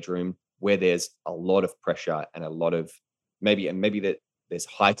the bedroom where there's a lot of pressure and a lot of maybe that there's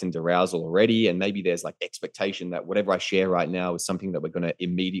heightened arousal already. And maybe there's like expectation that whatever I share right now is something that we're going to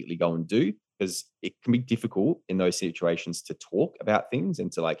immediately go and do, because it can be difficult in those situations to talk about things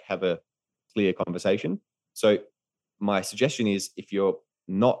and to like have a clear conversation. So my suggestion is, if you're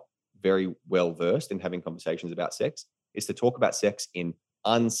not very well versed in having conversations about sex, is to talk about sex in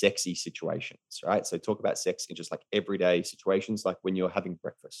unsexy situations, right? So talk about sex in just like everyday situations, like when you're having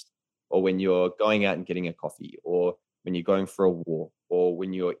breakfast, or when you're going out and getting a coffee, or when you're going for a walk, or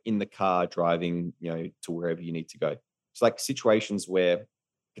when you're in the car driving, to wherever you need to go. It's like situations where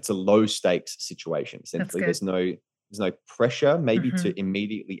it's a low stakes situation. That's Essentially, good. there's no pressure maybe Mhm. to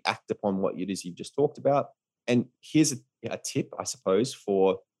immediately act upon what it is you've just talked about. And here's a tip, I suppose,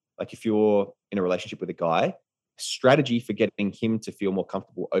 for like if you're in a relationship with a guy, strategy for getting him to feel more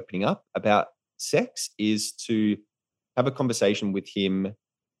comfortable opening up about sex is to have a conversation with him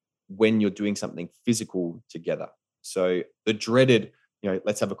when you're doing something physical together. So the dreaded,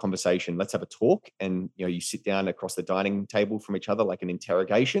 let's have a conversation, let's have a talk, and you sit down across the dining table from each other like an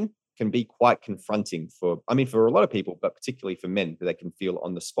interrogation, can be quite confronting for a lot of people, but particularly for men, that they can feel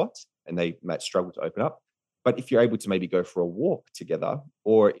on the spot and they might struggle to open up. But if you're able to maybe go for a walk together,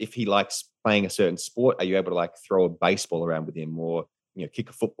 or if he likes playing a certain sport, are you able to like throw a baseball around with him, or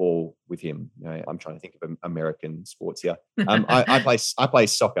kick a football with him? I'm trying to think of American sports here. I play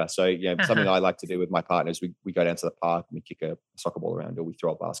soccer, so something Uh-huh. I like to do with my partners. We go down to the park and we kick a soccer ball around, or we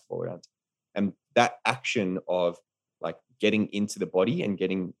throw a basketball around. And that action of like getting into the body and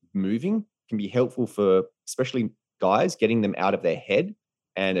getting moving can be helpful for especially guys, getting them out of their head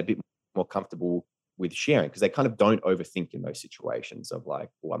and a bit more comfortable with sharing, because they kind of don't overthink in those situations of like,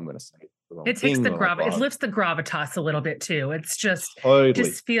 oh, I'm going to say the wrong It takes thing, the or like, it oh, lifts the gravitas a little bit too. It's totally,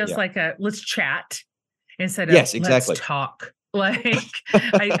 just feels yeah, like a let's chat instead of yes, let's exactly, talk. Like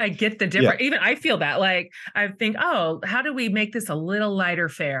I get the yeah, difference. Even I feel that. Like I think, oh, how do we make this a little lighter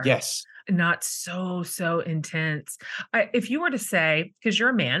fare? yes, Not so intense. If you were to say, because you're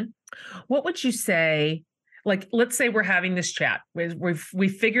a man, what would you say? Like, let's say we're having this chat. We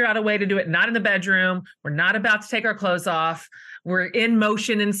figured out a way to do it, not in the bedroom. We're not about to take our clothes off. We're in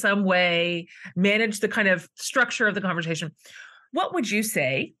motion in some way, manage the kind of structure of the conversation. What would you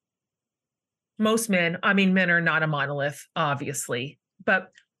say? Most men, I mean, men are not a monolith, obviously, but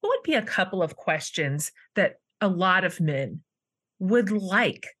what would be a couple of questions that a lot of men would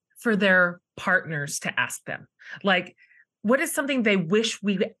like for their partners to ask them? Like, what is something they wish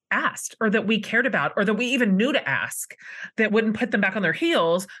we asked, or that we cared about, or that we even knew to ask, that wouldn't put them back on their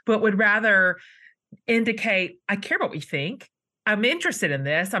heels, but would rather indicate, I care what we think. I'm interested in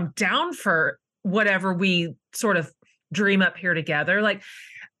this. I'm down for whatever we sort of dream up here together. Like,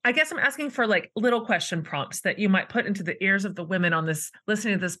 I guess I'm asking for like little question prompts that you might put into the ears of the women on this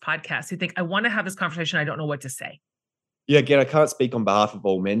listening to this podcast who think, I want to have this conversation. I don't know what to say. yeah. Again, I can't speak on behalf of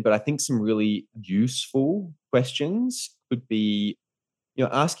all men, but I think some really useful questions could be,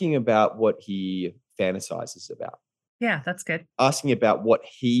 asking about what he fantasizes about, Yeah, that's good. asking about what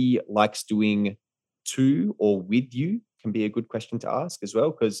he likes doing to or with you can be a good question to ask as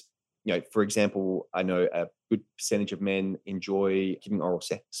well. Because, for example, I know a good percentage of men enjoy giving oral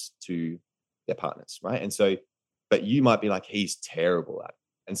sex to their partners, right? And so, but you might be like, he's terrible at it.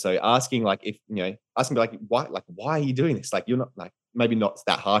 And so asking like, if, asking like, why are you doing this? Like, you're not like, maybe not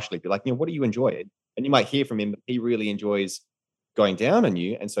that harshly, but like, what do you enjoy? And you might hear from him that he really enjoys going down on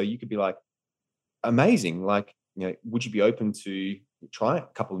you. And so you could be like, amazing. Like, would you be open to try a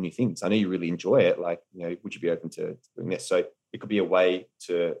couple of new things? I know you really enjoy it. Like, would you be open to doing this? So it could be a way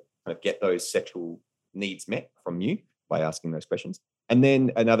to kind of get those sexual needs met from you by asking those questions. And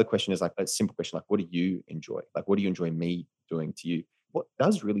then another question is like a simple question, like, what do you enjoy? Like, what do you enjoy me doing to you? What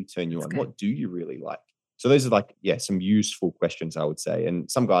does really turn you That's on? good. What do you really like? So those are like, yeah, some useful questions, I would say. And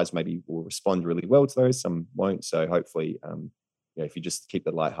some guys maybe will respond really well to those, some won't. So hopefully, if you just keep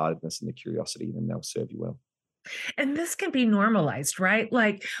the lightheartedness and the curiosity, then they'll serve you well. And this can be normalized, right?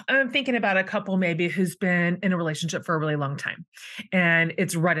 Like I'm thinking about a couple maybe who's been in a relationship for a really long time and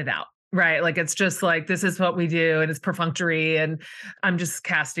it's rutted out. Right. Like it's just like, this is what we do and it's perfunctory. And I'm just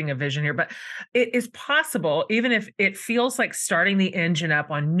casting a vision here. But it is possible, even if it feels like starting the engine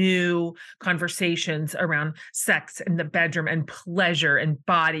up on new conversations around sex and the bedroom and pleasure and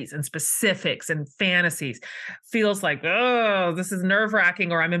bodies and specifics and fantasies, feels like, oh, this is nerve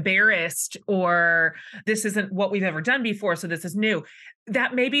wracking, or I'm embarrassed, or this isn't what we've ever done before, so this is new.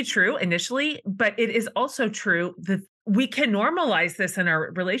 That may be true initially, but it is also true that we can normalize this in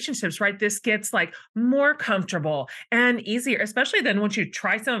our relationships, right? This gets like more comfortable and easier, especially then once you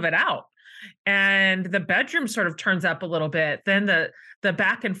try some of it out and the bedroom sort of turns up a little bit, then the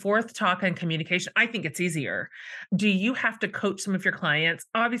back and forth talk and communication, I think it's easier. Do you have to coach some of your clients?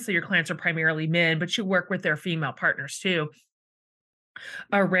 Obviously, your clients are primarily men, but you work with their female partners too,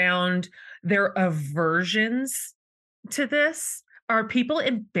 around their aversions to this? Are people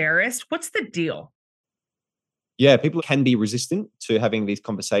embarrassed? What's the deal? Yeah, people can be resistant to having these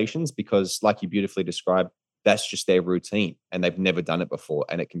conversations because, like you beautifully described, that's just their routine and they've never done it before.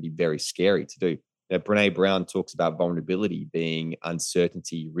 And it can be very scary to do. Brene Brown talks about vulnerability being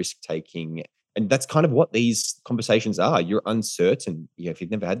uncertainty, risk taking. And that's kind of what these conversations are. You're uncertain. If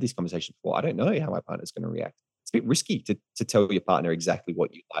you've never had these conversations before, I don't know how my partner's going to react. It's a bit risky to tell your partner exactly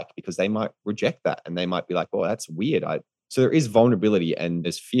what you like because they might reject that and they might be like, oh, that's weird. So there is vulnerability and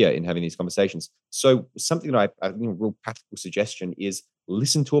there's fear in having these conversations. So something that I think a real practical suggestion is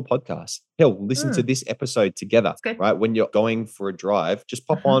listen to a podcast. Hell, listen to this episode together, That's good. right? When you're going for a drive, just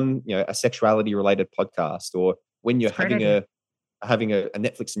pop on, a sexuality related podcast, or when you're That's a great having idea. a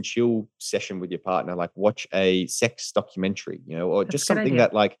Netflix and chill session with your partner, like watch a sex documentary, or That's a just good something idea.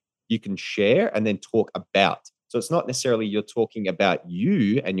 that like you can share and then talk about. So it's not necessarily you're talking about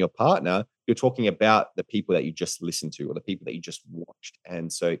you and your partner, you're talking about the people that you just listened to or the people that you just watched.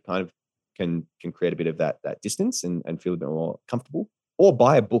 And so it kind of can create a bit of that distance and feel a bit more comfortable. Or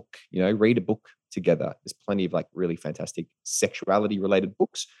buy a book, read a book together. There's plenty of like really fantastic sexuality related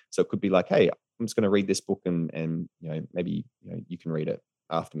books. So it could be like, hey, I'm just going to read this book and maybe you can read it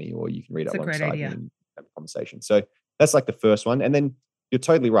after me or you can read it It's a great alongside me idea. and have a conversation. So that's like the first one. And then you're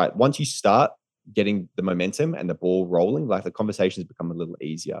totally right. Once you start getting the momentum and the ball rolling, like the conversations become a little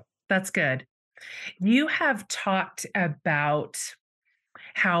easier. That's good. You have talked about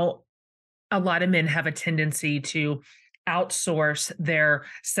how a lot of men have a tendency to outsource their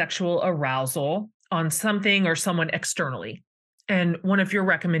sexual arousal on something or someone externally. And one of your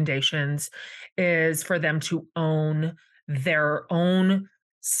recommendations is for them to own their own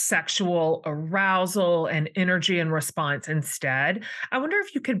sexual arousal and energy and response instead. I wonder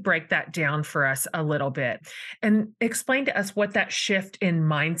if you could break that down for us a little bit and explain to us what that shift in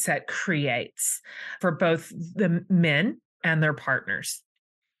mindset creates for both the men and their partners.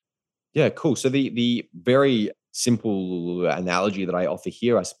 Yeah, cool. So the very simple analogy that I offer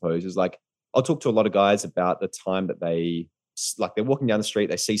here, I suppose, is like I'll talk to a lot of guys about the time that they're walking down the street,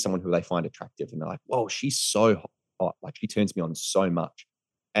 they see someone who they find attractive, and they're like, "Whoa, she's so hot! Like she turns me on so much."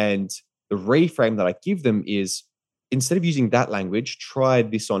 And the reframe that I give them is instead of using that language, try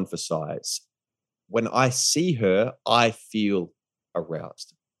this on for size. When I see her, I feel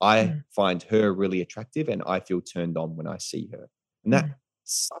aroused. I Mm, find her really attractive, and I feel turned on when I see her. And that mm,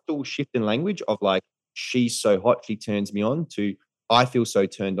 subtle shift in language of like, she's so hot, she turns me on, to I feel so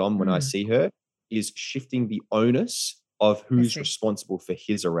turned on when I mm. see her, is shifting the onus of I who's see. responsible for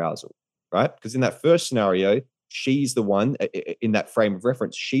his arousal, right? Because in that first scenario, she's the one in that frame of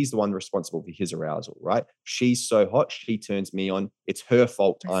reference, she's the one responsible for his arousal, right? She's so hot, she turns me on. It's her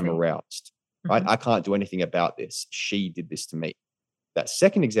fault I I'm see. aroused, right? Mhm. I can't do anything about this. She did this to me. That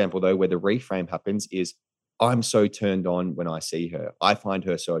second example, though, where the reframe happens is I'm so turned on when I see her. I find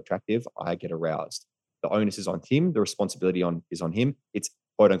her so attractive, I get aroused. The onus is on him, the responsibility is on him. It's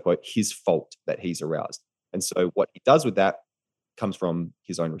quote unquote his fault that he's aroused. And so what he does with that comes from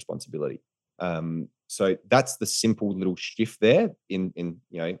his own responsibility. So that's the simple little shift there in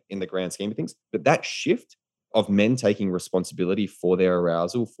the grand scheme of things. But that shift of men taking responsibility for their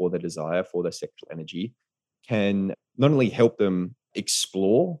arousal, for their desire, for their sexual energy, can not only help them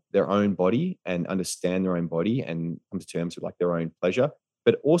explore their own body and understand their own body and come to terms with like their own pleasure,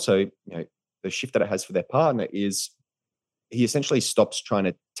 but also the shift that it has for their partner is he essentially stops trying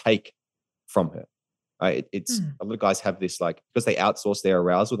to take from her. Right? It's Mm, a lot of guys have this like because they outsource their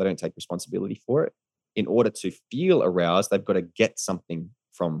arousal, they don't take responsibility for it. In order to feel aroused, they've got to get something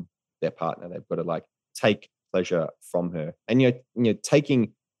from their partner. They've got to like take pleasure from her. And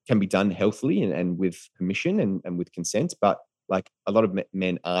taking can be done healthily and with permission and with consent, but like a lot of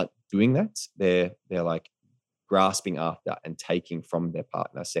men aren't doing that. They're like grasping after and taking from their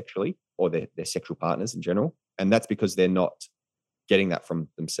partner sexually, or their sexual partners in general. And that's because they're not getting that from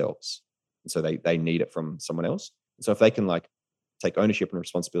themselves. And so they need it from someone else. And so if they can like take ownership and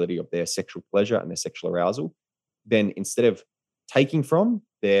responsibility of their sexual pleasure and their sexual arousal, then instead of taking from,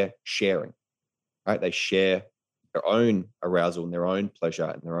 they're sharing, right? They share their own arousal and their own pleasure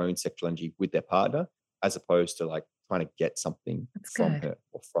and their own sexual energy with their partner, as opposed to like trying to get something from her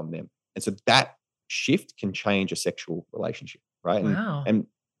or from them. And so that shift can change a sexual relationship, right? Wow. And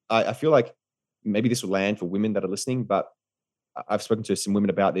I feel like maybe this will land for women that are listening, but I've spoken to some women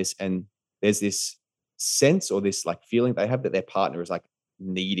about this, and there's this sense or this like feeling they have that their partner is like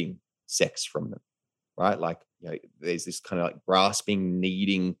needing sex from them, right? Like, there's this kind of like grasping,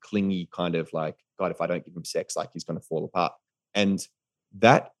 needing, clingy kind of like, God, if I don't give him sex, like he's going to fall apart. And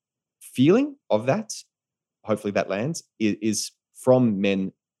that feeling of that, hopefully that lands, is from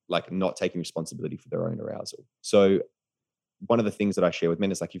men like not taking responsibility for their own arousal. So one of the things that I share with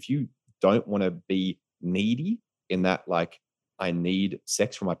men is like, if you don't want to be needy in that, like, I need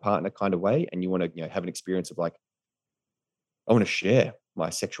sex from my partner kind of way, and you want to, have an experience of like, I want to share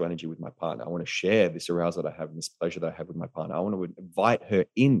my sexual energy with my partner. I want to share this arousal that I have and this pleasure that I have with my partner. I want to invite her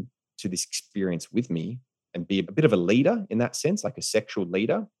in to this experience with me and be a bit of a leader in that sense, like a sexual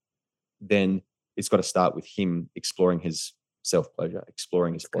leader. Then it's got to start with him exploring his self-pleasure,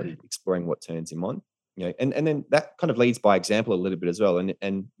 exploring his body, exploring what turns him on. And then that kind of leads by example a little bit as well.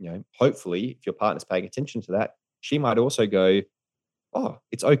 And hopefully if your partner's paying attention to that, she might also go, oh,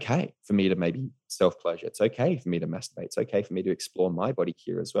 it's okay for me to maybe self-pleasure. It's okay for me to masturbate. It's okay for me to explore my body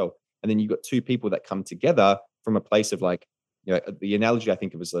here as well. And then you've got two people that come together from a place of like, the analogy I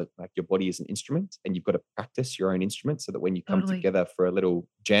think of is like your body is an instrument, and you've got to practice your own instrument so that when you come together for a little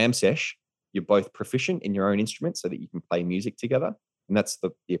jam sesh, you're both proficient in your own instrument so that you can play music together. And that's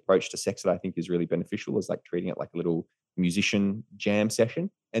the approach to sex that I think is really beneficial, is like treating it like a little musician jam session.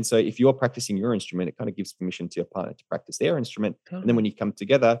 And so if you're practicing your instrument, it kind of gives permission to your partner to practice their instrument. And then when you come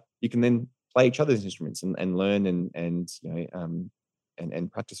together, you can then play each other's instruments and learn and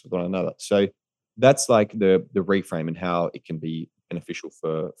practice with one another. So that's like the reframe, and how it can be beneficial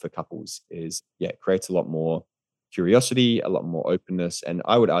for couples is, it creates a lot more curiosity, a lot more openness, and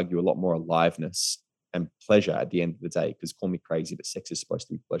I would argue a lot more aliveness and pleasure at the end of the day. Because call me crazy, but sex is supposed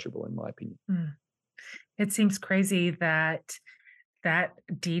to be pleasurable, in my opinion. It seems crazy that that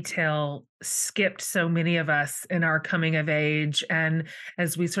detail skipped so many of us in our coming of age, and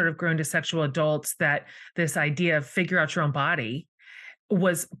as we sort of grow into sexual adults, that this idea of figure out your own body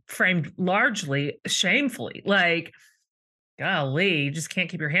was framed largely shamefully, like, golly, you just can't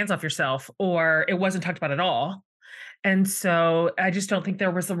keep your hands off yourself, or it wasn't talked about at all. And so I just don't think there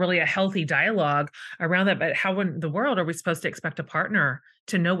was really a healthy dialogue around that. But how in the world are we supposed to expect a partner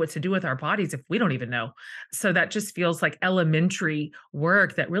to know what to do with our bodies if we don't even know? So that just feels like elementary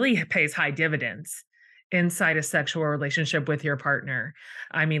work that really pays high dividends inside a sexual relationship with your partner.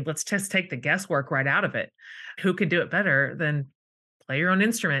 I mean, let's just take the guesswork right out of it. Who could do it better than play your own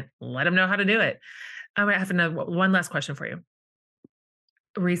instrument? Let them know how to do it. I have one last question for you.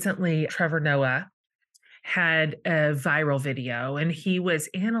 Recently, Trevor Noah had a viral video, and he was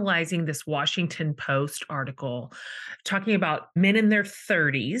analyzing this Washington Post article talking about men in their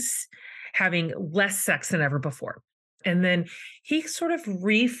 30s having less sex than ever before. And then he sort of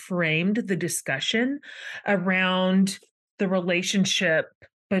reframed the discussion around the relationship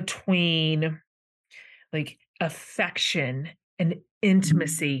between like affection and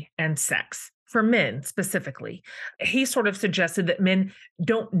intimacy and sex for men specifically. He sort of suggested that men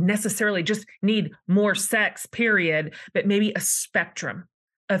don't necessarily just need more sex, period, but maybe a spectrum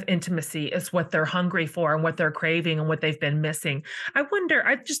of intimacy is what they're hungry for and what they're craving and what they've been missing. I wonder,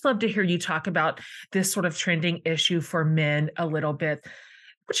 I'd just love to hear you talk about this sort of trending issue for men a little bit.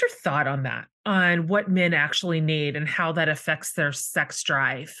 What's your thought on that? On what men actually need and how that affects their sex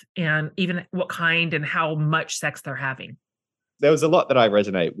drive, and even what kind and how much sex they're having? There was a lot that I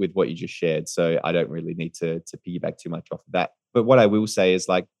resonate with what you just shared, so I don't really need to piggyback too much off of that. But what I will say is,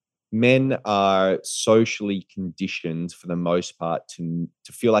 like, men are socially conditioned for the most part to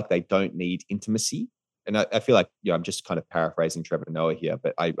feel like they don't need intimacy. And I feel like, I'm just kind of paraphrasing Trevor Noah here,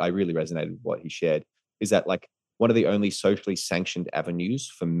 but I really resonated with what he shared, is that like one of the only socially sanctioned avenues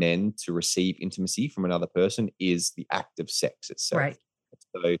for men to receive intimacy from another person is the act of sex itself. Right.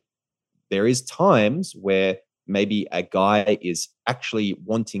 So there is times where maybe a guy is actually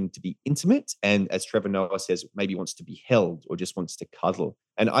wanting to be intimate, and as Trevor Noah says, maybe wants to be held or just wants to cuddle.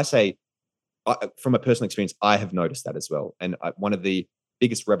 And I say, from a personal experience, I have noticed that as well. And one of the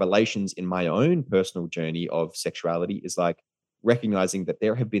biggest revelations in my own personal journey of sexuality is like recognizing that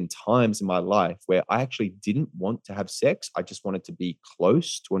there have been times in my life where I actually didn't want to have sex. I just wanted to be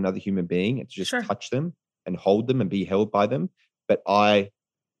close to another human being and to just Sure. touch them and hold them and be held by them. But I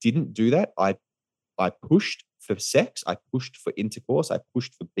didn't do that. I pushed for sex. I pushed for intercourse. I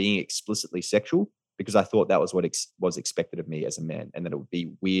pushed for being explicitly sexual because I thought that was what was expected of me as a man, and that it would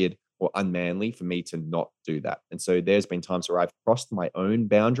be weird or unmanly for me to not do that. And so there's been times where I've crossed my own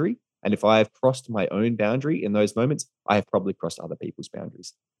boundary. And if I have crossed my own boundary in those moments, I have probably crossed other people's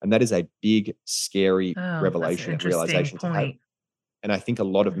boundaries. And that is a big, scary Oh, that's an revelation and interesting realization to have. point. And I think a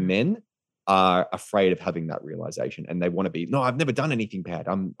lot of Mm. men are afraid of having that realization, and they want to be, no, I've never done anything bad.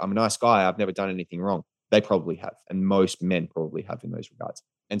 I'm a nice guy. I've never done anything wrong. They probably have. And most men probably have in those regards.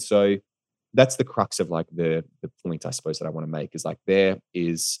 And so that's the crux of like the point, I suppose, that I want to make is like there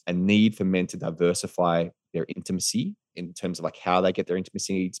is a need for men to diversify their intimacy in terms of like how they get their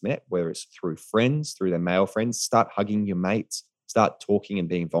intimacy needs met, whether it's through friends, through their male friends. Start hugging your mates, start talking and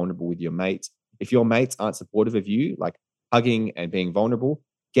being vulnerable with your mates. If your mates aren't supportive of you, like hugging and being vulnerable,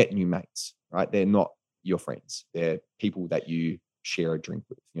 get new mates, right? They're not your friends. They're people that you share a drink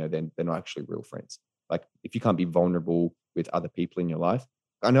with. You know, they're not actually real friends. Like if you can't be vulnerable with other people in your life,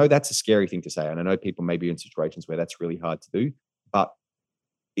 I know that's a scary thing to say. And I know people may be in situations where that's really hard to do, but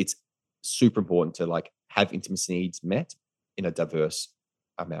it's super important to like have intimacy needs met in a diverse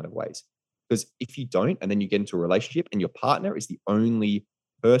amount of ways. Because if you don't, and then you get into a relationship and your partner is the only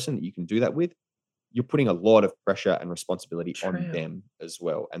person that you can do that with, you're putting a lot of pressure and responsibility on True. them as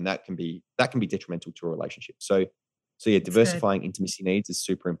well. And that can be detrimental to a relationship. So yeah, It's good. diversifying intimacy needs is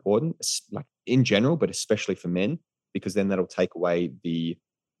super important, like in general, but especially for men, because then that'll take away the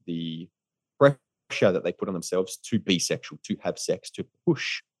pressure that they put on themselves to be sexual, to have sex, to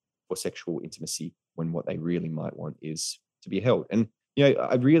push for sexual intimacy when what they really might want is to be held. And you know,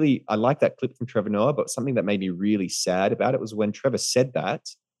 I like that clip from Trevor Noah, but something that made me really sad about it was when Trevor said that,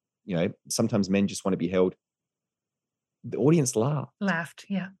 you know, sometimes men just want to be held. The audience laughed. Laughed.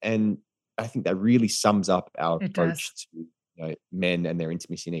 Yeah, And I think that really sums up our it does. approach to, you know, men and their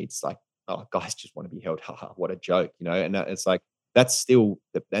intimacy needs. Like, oh, guys just want to be held. Haha, what a joke, you know? And it's like, that's still,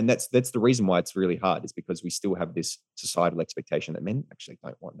 and that's the reason why it's really hard is because we still have this societal expectation that men actually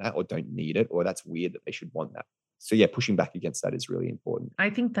don't want that or don't need it, or that's weird that they should want that. So yeah, pushing back against that is really important. I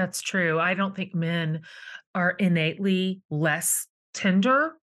think that's true. I don't think men are innately less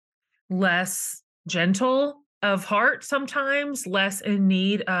tender, less gentle of heart sometimes, less in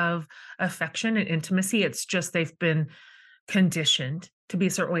need of affection and intimacy. It's just they've been conditioned to be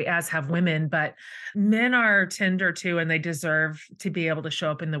a certain way, as have women, but men are tender too, and they deserve to be able to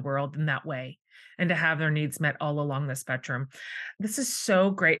show up in the world in that way and to have their needs met all along the spectrum. This is so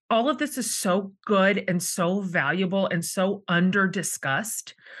great. All of this is so good and so valuable and so under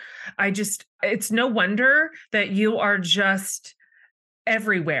discussed. It's no wonder that you are just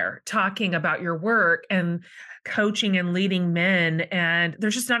everywhere talking about your work and coaching and leading men. And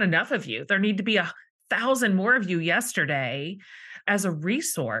there's just not enough of you. There need to be 1,000 more of you yesterday as a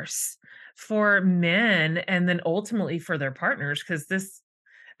resource for men and then ultimately for their partners, because this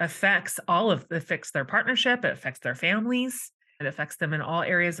affects their partnership, it affects their families, it affects them in all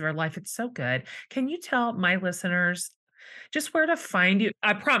areas of their life. It's so good. Can you tell my listeners just where to find you?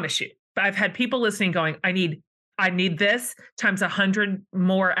 I promise you, I've had people listening going, I need this times 100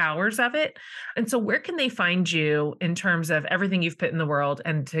 more hours of it. And so where can they find you in terms of everything you've put in the world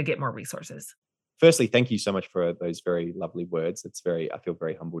and to get more resources? Firstly, thank you so much for those very lovely words. I feel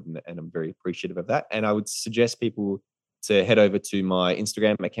very humbled and I'm very appreciative of that. And I would suggest people to head over to my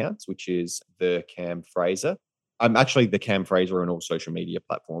Instagram account, which is the Cam Fraser. I'm actually the Cam Fraser on all social media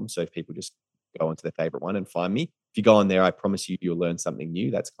platforms. So if people just go onto their favorite one and find me, if you go on there, I promise you'll learn something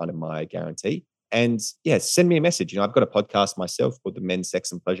new. That's kind of my guarantee. And yeah, send me a message. You know, I've got a podcast myself called the Men's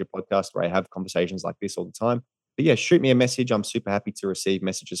Sex and Pleasure Podcast where I have conversations like this all the time. But yeah, shoot me a message. I'm super happy to receive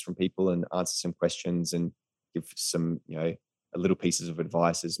messages from people and answer some questions and give some, you know, little pieces of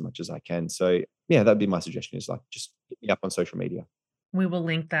advice as much as I can. So yeah, that'd be my suggestion is like just hit me up on social media. We will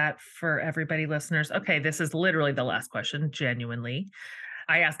link that for everybody listeners. Okay, this is literally the last question, genuinely.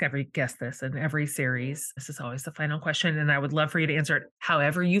 I ask every guest this in every series. This is always the final question, and I would love for you to answer it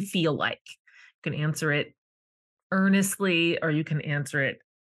however you feel like. You can answer it earnestly or you can answer it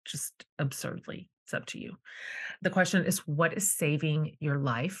just absurdly. It's up to you. The question is, what is saving your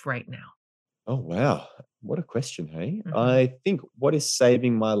life right now? Oh wow. What a question, hey? Mhm. I think what is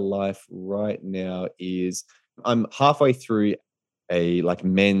saving my life right now is I'm halfway through a like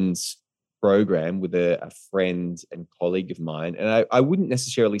men's program with a friend and colleague of mine. And I wouldn't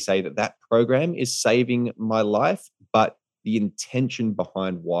necessarily say that that program is saving my life, but the intention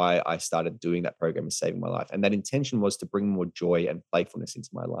behind why I started doing that program is saving my life. And that intention was to bring more joy and playfulness into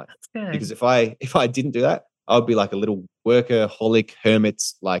my life. Good. Because if I didn't do that, I would be like a little workaholic hermit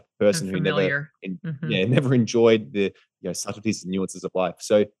like person who Familiar. never enjoyed the subtleties and nuances of life.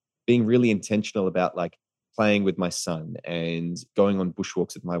 So being really intentional about like playing with my son and going on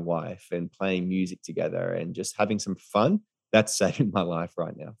bushwalks with my wife and playing music together and just having some fun, that's saving my life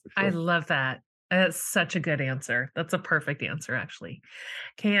right now for I sure. love that. That's such a good answer. That's a perfect answer, actually.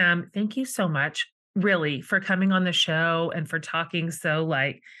 Cam, thank you so much, really, for coming on the show and for talking so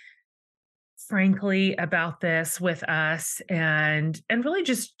frankly about this with us and really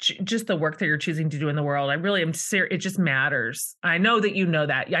just the work that you're choosing to do in the world. I really am serious. It just matters. I know that you know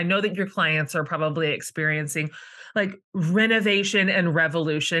that. I know that your clients are probably experiencing like renovation and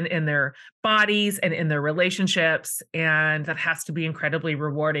revolution in their bodies and in their relationships, and that has to be incredibly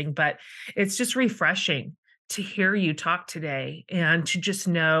rewarding, but it's just refreshing to hear you talk today and to just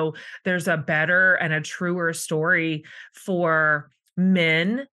know there's a better and a truer story for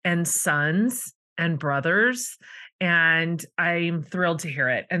men and sons and brothers. And I'm thrilled to hear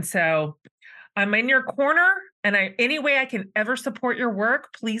it. And so I'm in your corner, and any way I can ever support your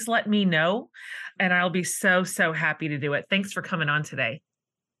work, please let me know. And I'll be so, so happy to do it. Thanks for coming on today.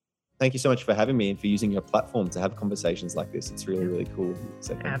 Thank you so much for having me and for using your platform to have conversations like this. It's really, really cool.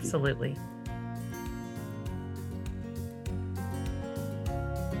 So thank you. Absolutely.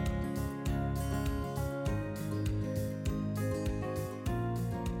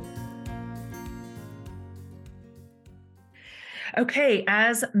 Okay,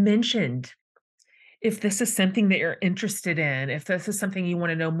 as mentioned, if this is something that you're interested in, if this is something you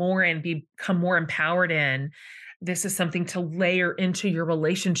want to know more and become more empowered in, this is something to layer into your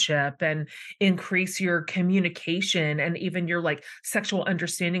relationship and increase your communication and even your like sexual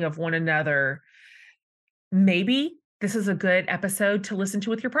understanding of one another, maybe this is a good episode to listen to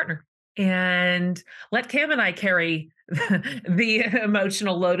with your partner. And let Cam and I carry the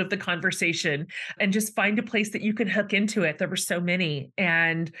emotional load of the conversation and just find a place that you can hook into it. There were so many.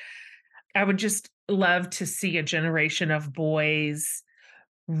 And I would just love to see a generation of boys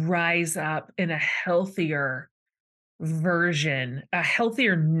rise up in a healthier version, a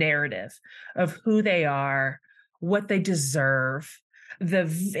healthier narrative of who they are, what they deserve, the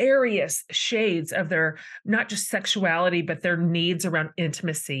various shades of their not just sexuality, but their needs around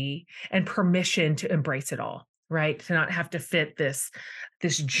intimacy and permission to embrace it all, right? To not have to fit this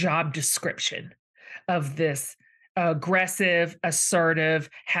job description of this aggressive, assertive,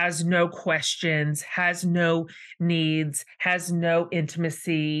 has no questions, has no needs, has no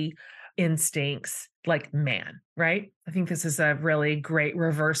intimacy instincts like man, right? I think this is a really great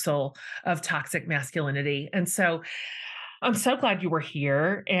reversal of toxic masculinity. And so I'm so glad you were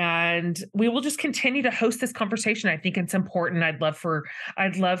here, and we will just continue to host this conversation. I think it's important. I'd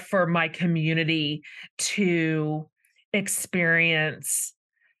love for my community to experience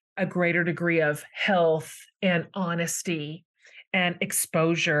a greater degree of health and honesty and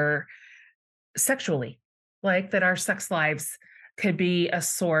exposure sexually, like that our sex lives could be a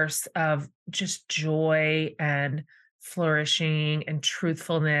source of just joy and flourishing and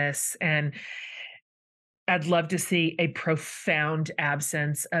truthfulness. And I'd love to see a profound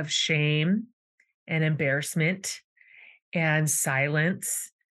absence of shame and embarrassment and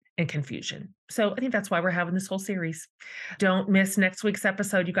silence and confusion. So I think that's why we're having this whole series. Don't miss next week's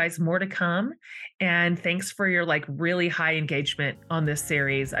episode, you guys, more to come. And thanks for your like really high engagement on this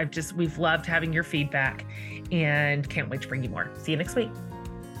series. We've loved having your feedback and can't wait to bring you more. See you next week.